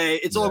Tuesday,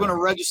 it's all going to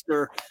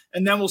register,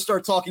 and then we'll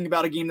start talking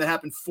about a game that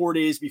happened 4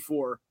 days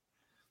before.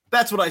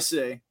 That's what I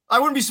say. I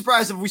wouldn't be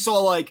surprised if we saw,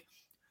 like,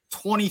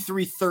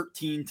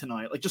 23-13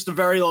 tonight. Like, just a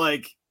very,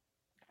 like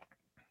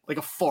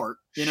a fart,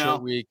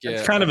 Week, yeah.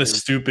 It's kind of a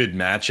stupid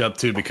matchup,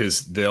 too,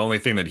 because the only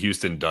thing that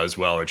Houston does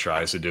well or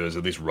tries to do is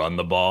at least run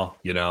the ball,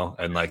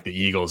 and, like, the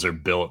Eagles are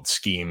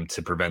schemed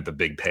to prevent the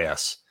big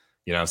pass.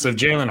 So if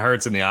Jalen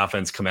Hurts and the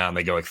offense come out and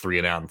they go like 3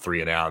 and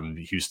out, and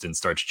Houston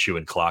starts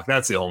chewing clock,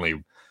 that's the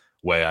only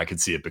way I could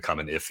see it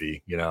becoming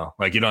iffy.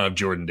 Like, you don't have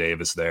Jordan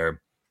Davis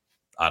there.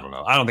 I don't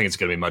know. I don't think it's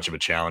going to be much of a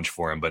challenge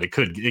for him, but it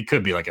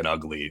could be like an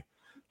ugly,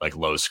 like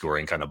low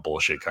scoring kind of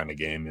bullshit kind of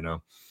game.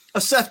 A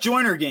Seth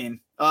Joyner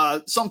game,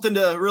 something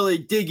to really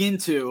dig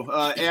into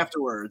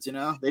afterwards.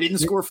 They didn't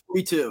score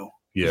 42.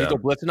 Yeah. You think they'll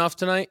blitz enough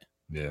tonight?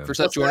 Yeah. For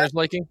Seth Joyner's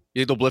liking?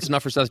 You think they'll blitz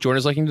enough for Seth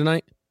Joyner's liking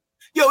tonight?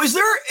 Yo, is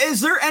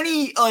there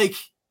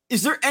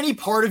any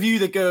part of you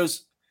that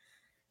goes,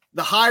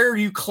 the higher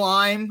you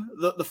climb,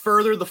 the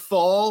further the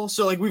fall?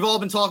 So like we've all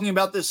been talking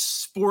about this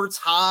sports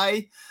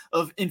high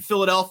in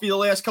Philadelphia the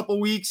last couple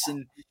of weeks,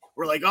 and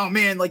we're like, oh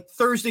man, like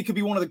Thursday could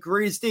be one of the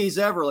greatest days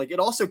ever. Like it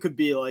also could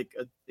be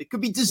it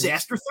could be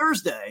disaster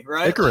Thursday,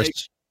 right? Icarus, like,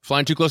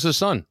 flying too close to the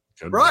sun.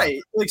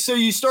 Right. Like, so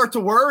you start to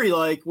worry,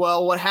 like,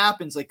 well, what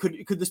happens? Like,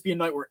 could this be a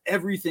night where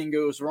everything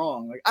goes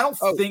wrong? Like, I don't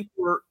think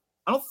we're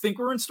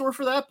in store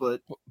for that,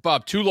 but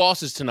Bob, 2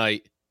 losses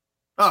tonight.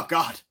 Oh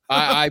God.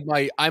 I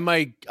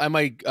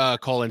might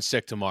call in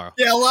sick tomorrow.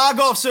 Yeah, log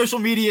off social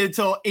media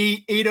until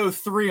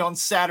 8:03 on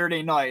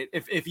Saturday night.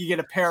 If you get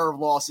a pair of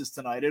losses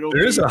tonight,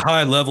 there is a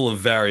high level of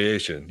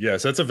variation.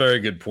 Yes, that's a very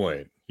good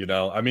point.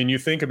 I mean, you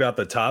think about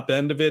the top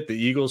end of it, the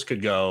Eagles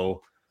could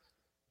go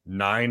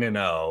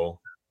 9-0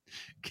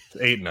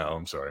 8-0.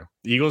 I'm sorry.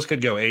 The Eagles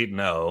could go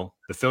 8-0.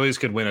 The Phillies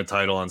could win a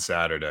title on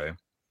Saturday.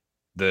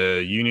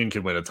 The Union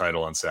could win a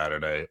title on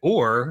Saturday,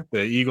 or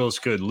the Eagles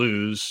could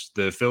lose,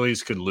 the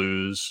Phillies could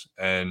lose,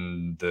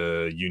 and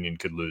the Union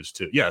could lose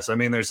too. Yes, I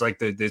mean there's like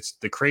it's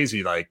the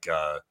crazy like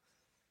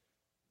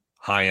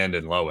high end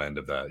and low end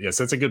of that. Yes,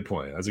 that's a good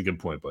point. That's a good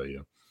point by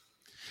you.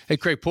 Hey,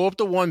 Craig, pull up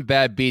the one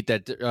bad beat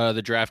that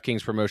the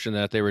DraftKings promotion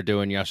that they were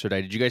doing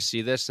yesterday. Did you guys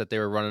see this? That they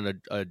were running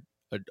a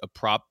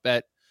prop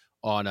bet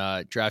on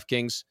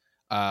DraftKings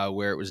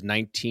where it was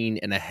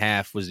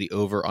 19.5 was the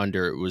over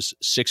under. It was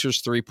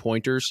Sixers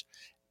 3-pointers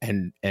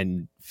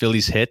and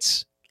Phillies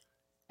hits,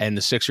 and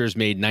the Sixers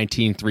made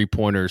 19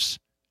 3-pointers,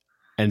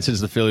 and since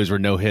the Phillies were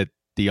no hit,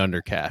 the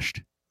under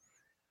cashed.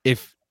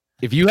 If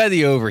you had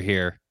the over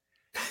here,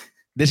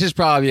 this is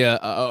probably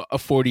a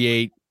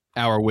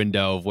 48-hour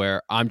window of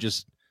where I'm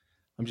just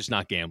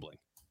not gambling.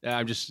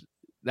 That's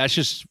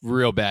just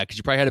real bad because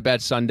you probably had a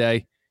bad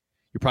Sunday.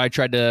 You probably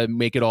tried to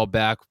make it all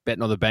back,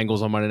 betting on the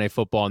Bengals on Monday Night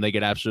Football, and they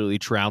get absolutely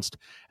trounced.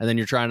 And then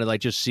you're trying to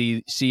like just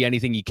see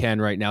anything you can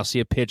right now, see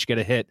a pitch, get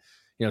a hit,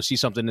 see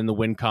something in the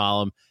win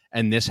column,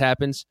 and this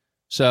happens.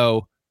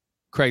 So,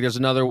 Craig, there's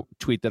another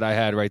tweet that I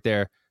had right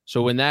there.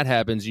 So when that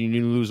happens, you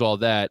lose all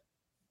that.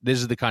 This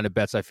is the kind of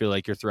bets I feel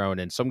like you're throwing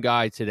in. Some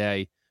guy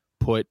today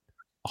put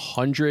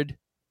 100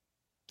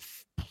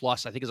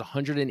 plus, I think it's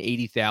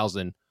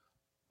 180,000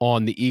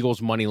 on the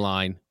Eagles money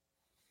line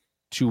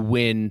to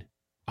win.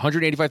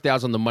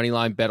 185,000 on the money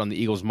line bet on the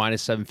Eagles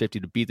minus 750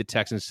 to beat the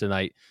Texans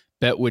tonight.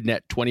 Bet would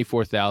net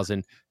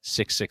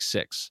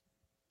 24,666.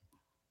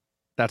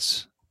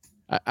 That's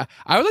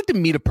I would like to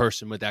meet a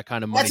person with that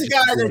kind of money.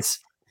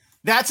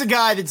 That's a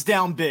guy that's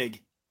down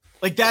big.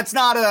 Like that's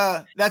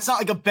not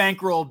like a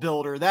bankroll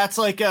builder. That's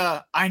like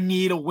I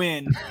need a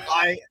win.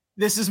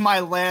 This is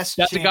my last.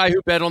 That's chance. The guy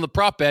who bet on the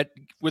prop bet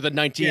with a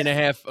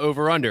 19.5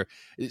 over under.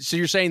 So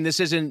you're saying this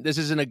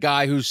isn't a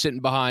guy who's sitting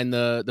behind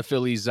the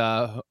Phillies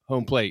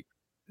home plate.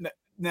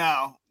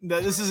 No,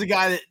 this is a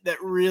guy that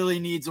really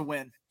needs a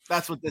win.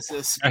 That's what this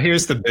is. Now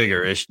here's the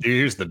bigger issue.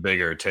 Here's the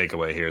bigger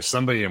takeaway here.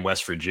 Somebody in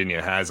West Virginia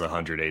has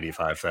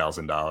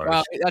 $185,000.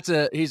 Well,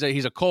 he's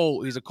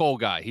a coal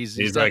guy.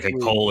 He's like a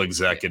coal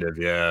executive.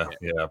 Yeah,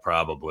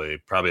 probably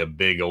a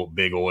big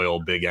oil,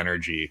 big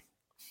energy,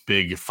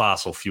 big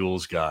fossil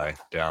fuels guy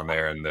down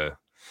there in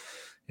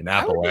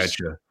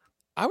Appalachia.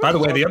 By the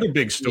way, the other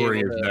big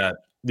story is that.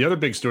 The other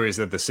big story is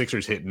that the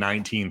Sixers hit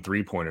 19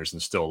 3-pointers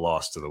and still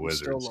lost to the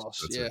Wizards. Still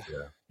lost,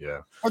 yeah.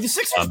 Are the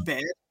Sixers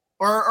bad,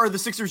 or are the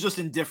Sixers just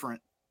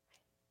indifferent?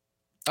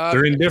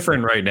 They're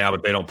indifferent right now,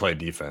 but they don't play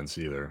defense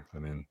either. I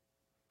mean,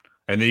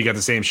 and then you got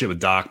the same shit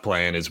with Doc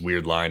playing his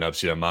weird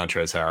lineups.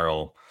 Montrezl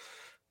Harrell,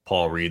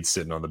 Paul Reed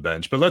sitting on the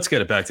bench. But let's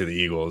get it back to the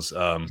Eagles.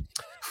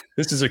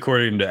 This is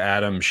according to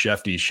Adam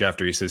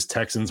Schefter. He says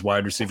Texans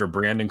wide receiver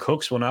Brandon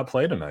Cooks will not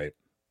play tonight.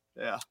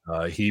 Yeah,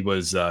 he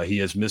has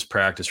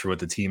mispracticed for what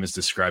the team has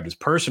described as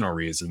personal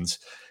reasons.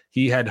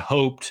 He had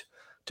hoped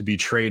to be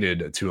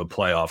traded to a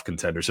playoff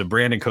contender. So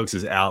Brandon Cooks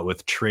is out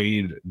with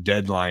trade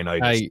deadline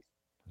items.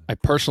 I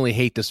personally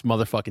hate this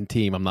motherfucking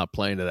team. I'm not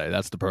playing today.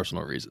 That's the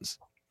personal reasons.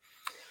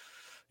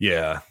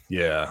 Yeah.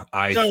 So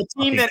a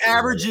team that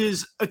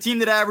averages,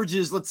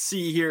 let's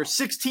see here,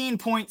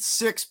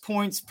 16.6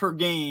 points per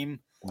game.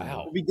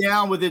 Wow. Will be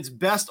down with its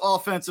best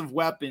offensive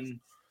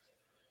weapon.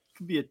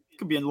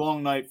 Could be a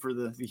long night for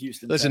the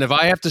Houston. Listen, if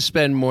I have to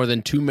spend more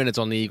than 2 minutes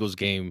on the Eagles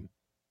game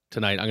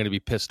tonight, I'm going to be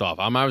pissed off.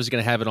 I'm obviously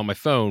going to have it on my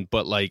phone,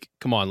 but like,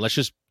 come on, let's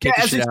just kick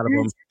the shit out of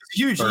them.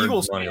 Huge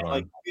Eagles fan.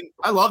 Like,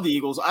 I love the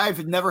Eagles.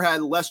 I've never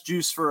had less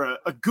juice for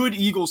a good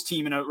Eagles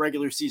team in a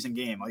regular season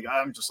game. Like,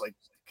 I'm just like,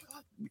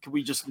 God, can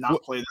we just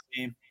not play this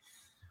game?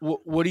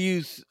 What do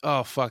you?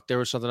 Oh fuck! There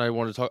was something I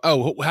wanted to talk.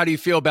 Oh, how do you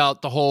feel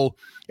about the whole?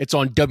 It's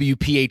on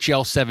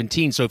WPHL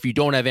 17. So if you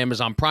don't have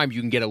Amazon Prime, you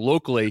can get it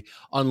locally,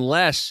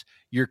 unless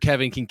you're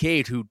Kevin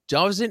Kincaid, who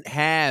has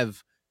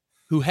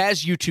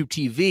YouTube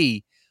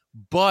TV,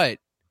 but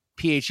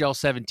PHL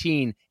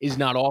 17 is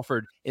not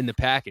offered in the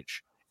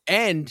package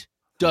and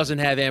doesn't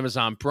have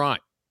Amazon Prime.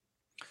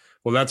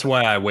 Well, that's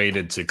why I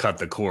waited to cut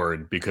the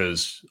cord,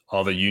 because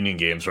all the Union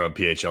games are on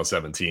PHL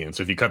 17.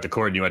 So if you cut the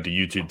cord and you went to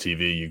YouTube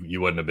TV, you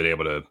wouldn't have been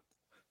able to.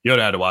 You would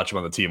have had to watch them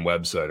on the team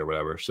website or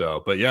whatever.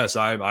 So, but yes,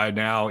 I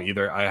now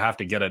either I have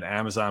to get an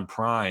Amazon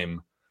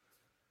Prime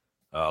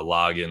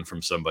login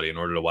from somebody in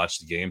order to watch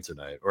the game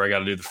tonight, or I got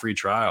to do the free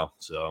trial.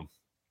 So,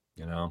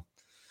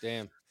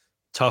 damn.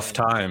 Tough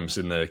times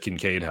in the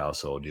Kincaid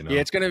household, Yeah,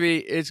 it's gonna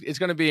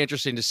be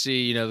interesting to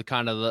see, the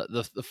kind of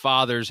the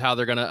fathers, how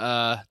they're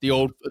gonna the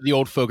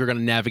old folk are gonna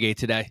navigate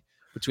today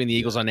between the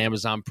Eagles on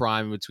Amazon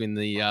Prime and between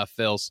the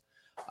Phils.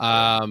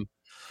 All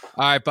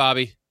right,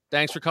 Bobby,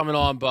 thanks for coming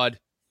on, bud.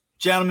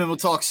 Gentlemen, we'll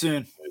talk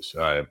soon.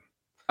 All right.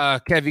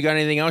 Kev, you got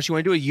anything else you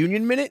want to do? A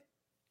Union minute?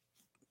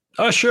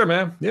 Oh, sure,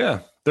 man. Yeah,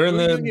 they're in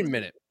the Union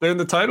minute. They're in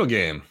the title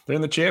game. They're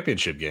in the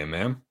championship game,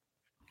 man.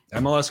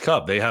 MLS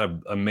Cup. They had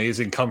an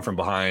amazing come from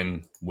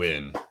behind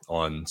win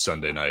on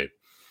Sunday night.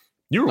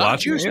 You were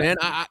watching, man.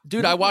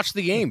 I watched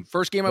the game.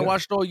 First game I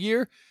watched all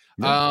year.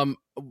 Yeah.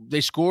 They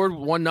scored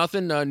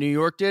 1-0. New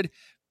York did.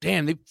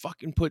 damn, they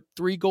fucking put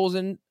 3 goals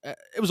in.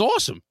 It was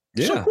awesome.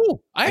 Yeah. So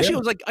cool. I actually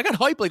was like, I got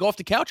hyped like off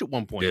the couch at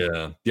one point.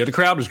 Yeah. The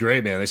crowd was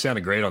great, man. They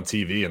sounded great on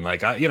TV. And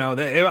like,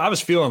 I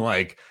was feeling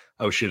like,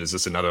 oh shit, is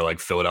this another like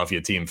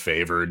Philadelphia team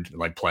favored,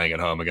 like playing at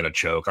home and going to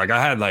choke? Like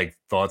I had like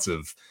thoughts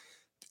of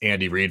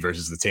Andy Reid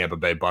versus the Tampa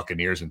Bay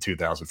Buccaneers in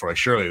 2004. Like,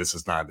 surely this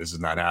is not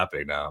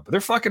happening now. But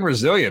they're fucking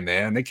resilient,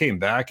 man. They came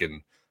back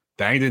and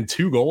banged in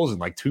 2 goals in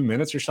like 2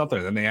 minutes or something.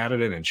 And then they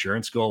added an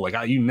insurance goal.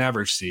 Like you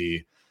never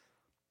see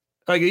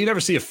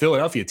a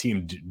Philadelphia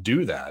team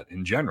do that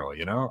in general,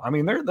 you know? I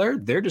mean,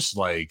 they're just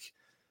like,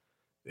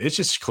 it's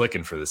just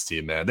clicking for this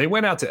team, man. They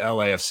went out to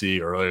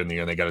LAFC earlier in the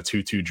year and they got a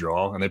 2-2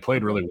 draw and they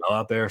played really well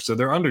out there. So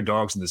they're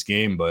underdogs in this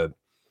game, but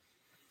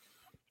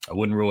I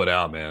wouldn't rule it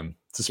out, man.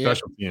 It's a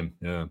special team.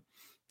 Yeah.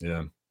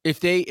 Yeah.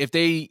 If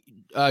they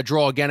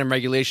draw again in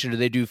regulation, do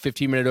they do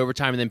 15-minute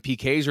overtime and then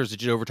PKs, or is it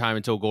just overtime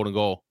until golden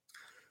goal?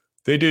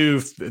 They do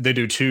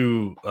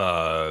 2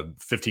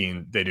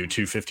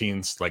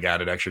 15s, like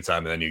added extra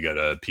time, and then you go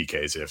to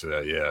PKs after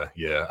that.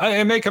 Yeah.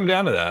 It may come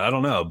down to that. I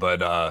don't know,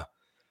 but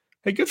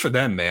hey, good for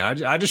them,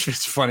 man. I just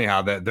it's funny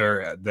how that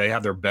they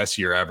have their best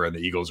year ever, and the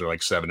Eagles are like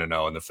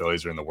 7-0, and the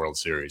Phillies are in the World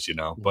Series. You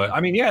know, but I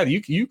mean, yeah,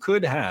 you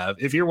could have,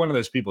 if you're one of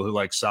those people who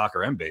like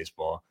soccer and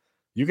baseball,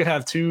 you could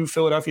have 2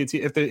 Philadelphia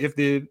teams. If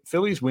the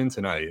Phillies win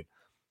tonight,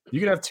 you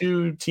could have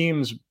 2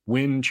 teams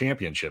win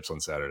championships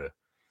on Saturday.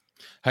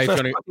 How So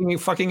you that's feeling?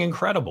 fucking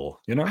incredible,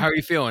 you know? How are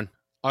you feeling?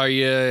 Are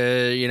you,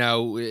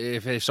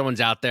 if someone's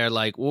out there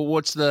like,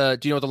 well, do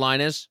you know what the line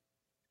is?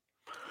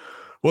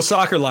 Well,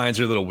 soccer lines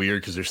are a little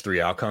weird because there's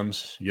 3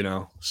 outcomes, you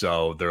know,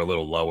 so they're a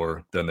little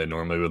lower than they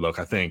normally would look.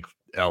 I think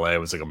LA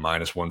was like a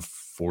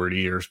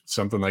 -140 or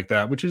something like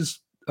that, which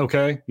is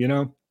okay, you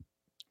know.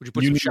 Would you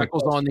put some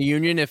shekels on the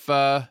Union if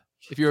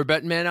you're a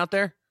betting man out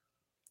there?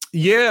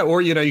 Yeah,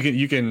 or you know,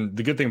 you can.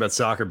 The good thing about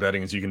soccer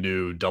betting is you can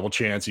do double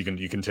chance. You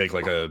can take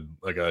like a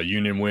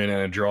Union win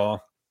and a draw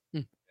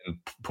and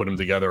put them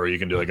together, or you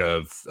can do like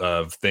a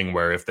thing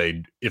where if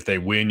they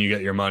win, you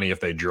get your money. If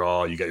they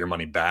draw, you get your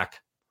money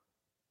back.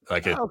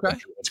 Like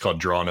it's called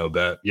draw no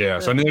bet. Yeah.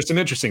 So I mean, there's some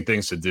interesting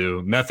things to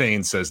do.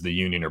 Methane says the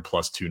Union are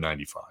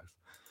 +295.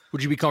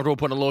 Would you be comfortable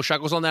putting a little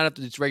shekels on that at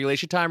its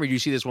regulation time, or do you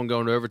see this one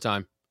going to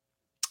overtime?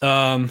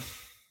 Because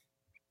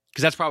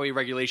that's probably a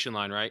regulation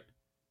line, right?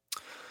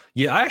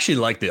 Yeah, I actually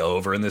like the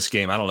over in this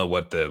game. I don't know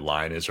what the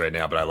line is right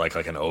now, but I like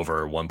an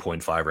over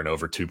 1.5 or an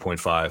over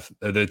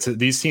 2.5.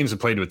 These teams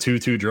have played to a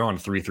 2-2 draw and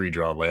 3-3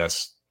 draw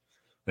last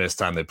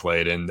time they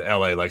played, and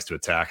LA likes to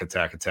attack,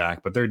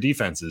 but their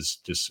defense is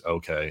just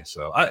okay.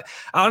 So I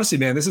honestly,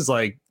 man, these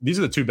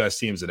are the 2 best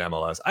teams in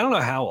MLS. I don't know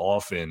how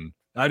often.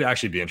 I'd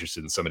actually be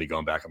interested in somebody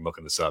going back and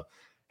looking this up.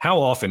 How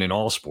often in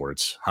all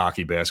sports,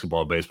 hockey,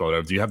 basketball, baseball,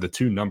 whatever, do you have the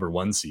 2 number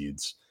 1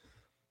 seeds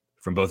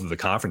from both of the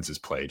conferences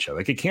play each other?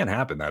 Like, it can't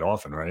happen that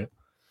often, right?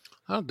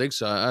 I don't think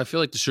so. I feel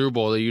like the Super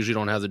Bowl, they usually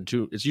don't have the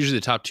 2. It's usually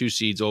the top 2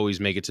 seeds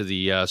always make it to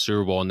the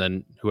Super Bowl, and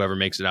then whoever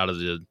makes it out of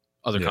the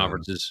other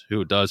conferences,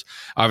 who it does.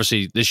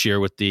 Obviously, this year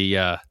with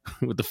the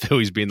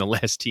Phillies being the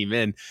last team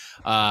in,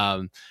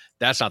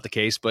 that's not the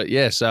case. But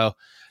yeah, so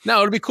no,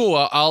 it'll be cool.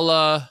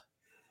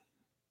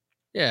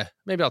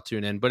 Maybe I'll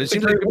tune in. But it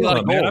seems like a lot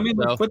of goals. I mean,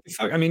 what the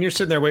fuck? I mean, you're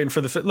sitting there waiting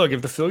for look.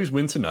 If the Phillies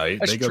win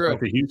tonight, they go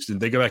back to Houston.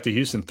 They go back to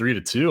Houston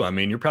 3-2. I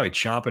mean, you're probably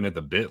chomping at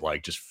the bit,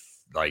 like just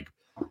like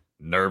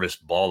nervous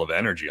ball of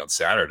energy on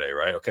Saturday,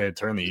 right? Okay,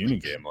 turn the Union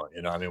game on.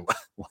 You know, I mean,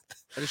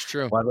 that is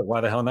true.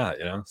 Why the hell not?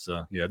 You know,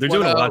 so yeah, they're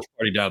doing a watch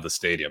party down at the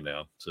stadium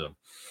now. So,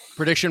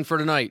 prediction for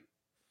tonight,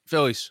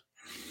 Phillies.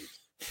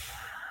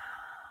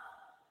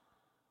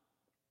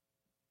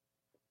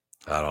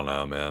 I don't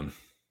know, man.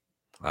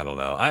 I don't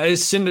know.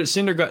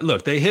 Syndergaard.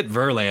 Look, they hit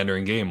Verlander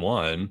in game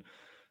 1,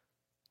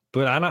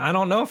 but I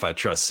don't know if I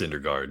trust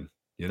Syndergaard.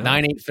 You know,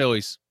 9-8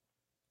 Phillies.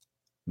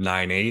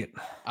 9-8.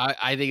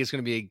 I think it's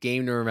going to be a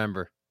game to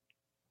remember.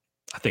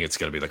 I think it's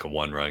going to be like a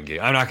 1-run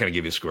game. I'm not going to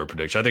give you a score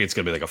prediction. I think it's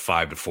going to be like a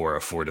 5-4, or a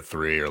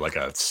 4-3, or like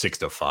a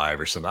 6-5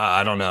 or something.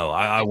 I don't know.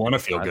 I want to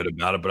feel good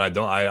about it, but I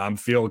don't. I'm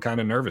feel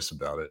kind of nervous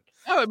about it.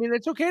 No, I mean,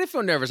 it's okay to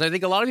feel nervous. I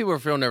think a lot of people are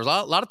feeling nervous.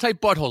 A lot of tight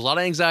buttholes, a lot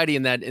of anxiety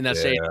in that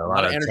stadium, a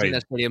lot of energy in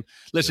that stadium.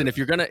 Listen, if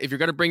you're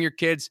gonna bring your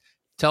kids,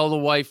 tell the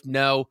wife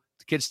no.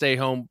 The kids stay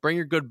home. Bring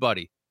your good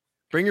buddy.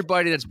 Bring your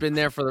buddy that's been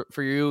there for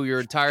you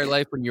your entire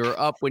life, when you were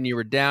up, when you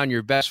were down,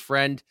 your best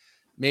friend,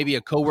 maybe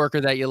a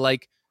coworker that you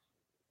like.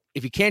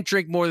 If you can't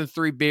drink more than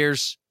 3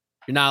 beers,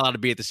 you're not allowed to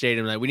be at the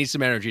stadium tonight. We need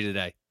some energy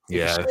today.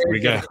 Yeah,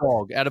 we got a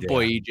dog.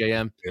 Attaboy,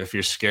 EJM. If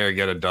you're scared,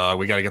 get a dog.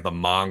 We got to get the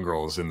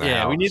mongrels in the house.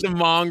 Yeah, we need the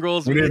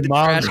mongrels. We need the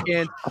trash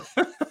can.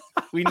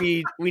 we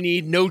need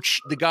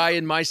the guy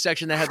in my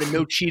section that had the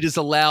no cheetahs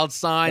allowed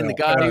sign. The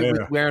guy who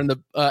was wearing the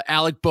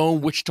Alec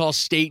Bone Wichita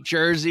State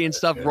jersey and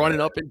stuff,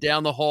 running up and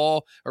down the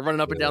hall or running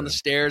up and down the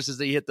stairs as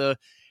he hit the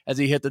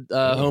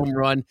home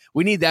run.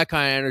 We need that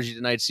kind of energy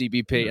tonight,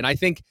 CBP. And I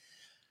think,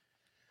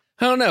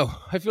 I don't know.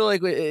 I feel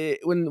like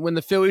when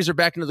the Phillies are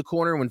back into the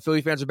corner, when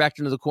Philly fans are back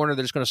into the corner,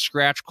 they're just going to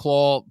scratch,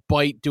 claw,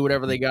 bite, do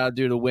whatever they got to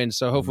do to win.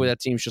 So hopefully that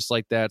team's just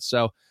like that.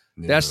 So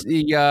that's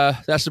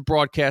the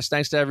broadcast.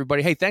 Thanks to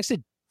everybody. Hey, thanks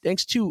to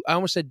Thanks to, I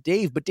almost said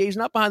Dave, but Dave's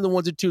not behind the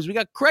ones and twos. We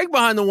got Craig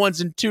behind the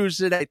ones and twos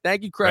today.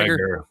 Thank you, Craig.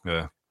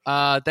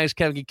 Yeah. Thanks,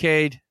 Kevin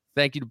Kincaid.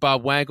 Thank you to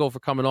Bob Wankel for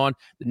coming on.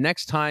 The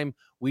next time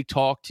we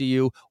talk to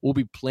you, we'll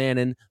be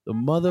planning the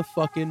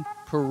motherfucking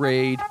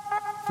parade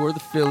for the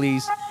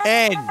Phillies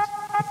and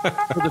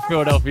for the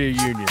Philadelphia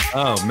Union.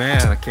 Oh,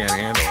 man, I can't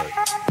handle it.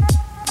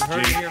 You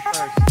heard it here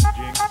first.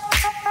 Jinx.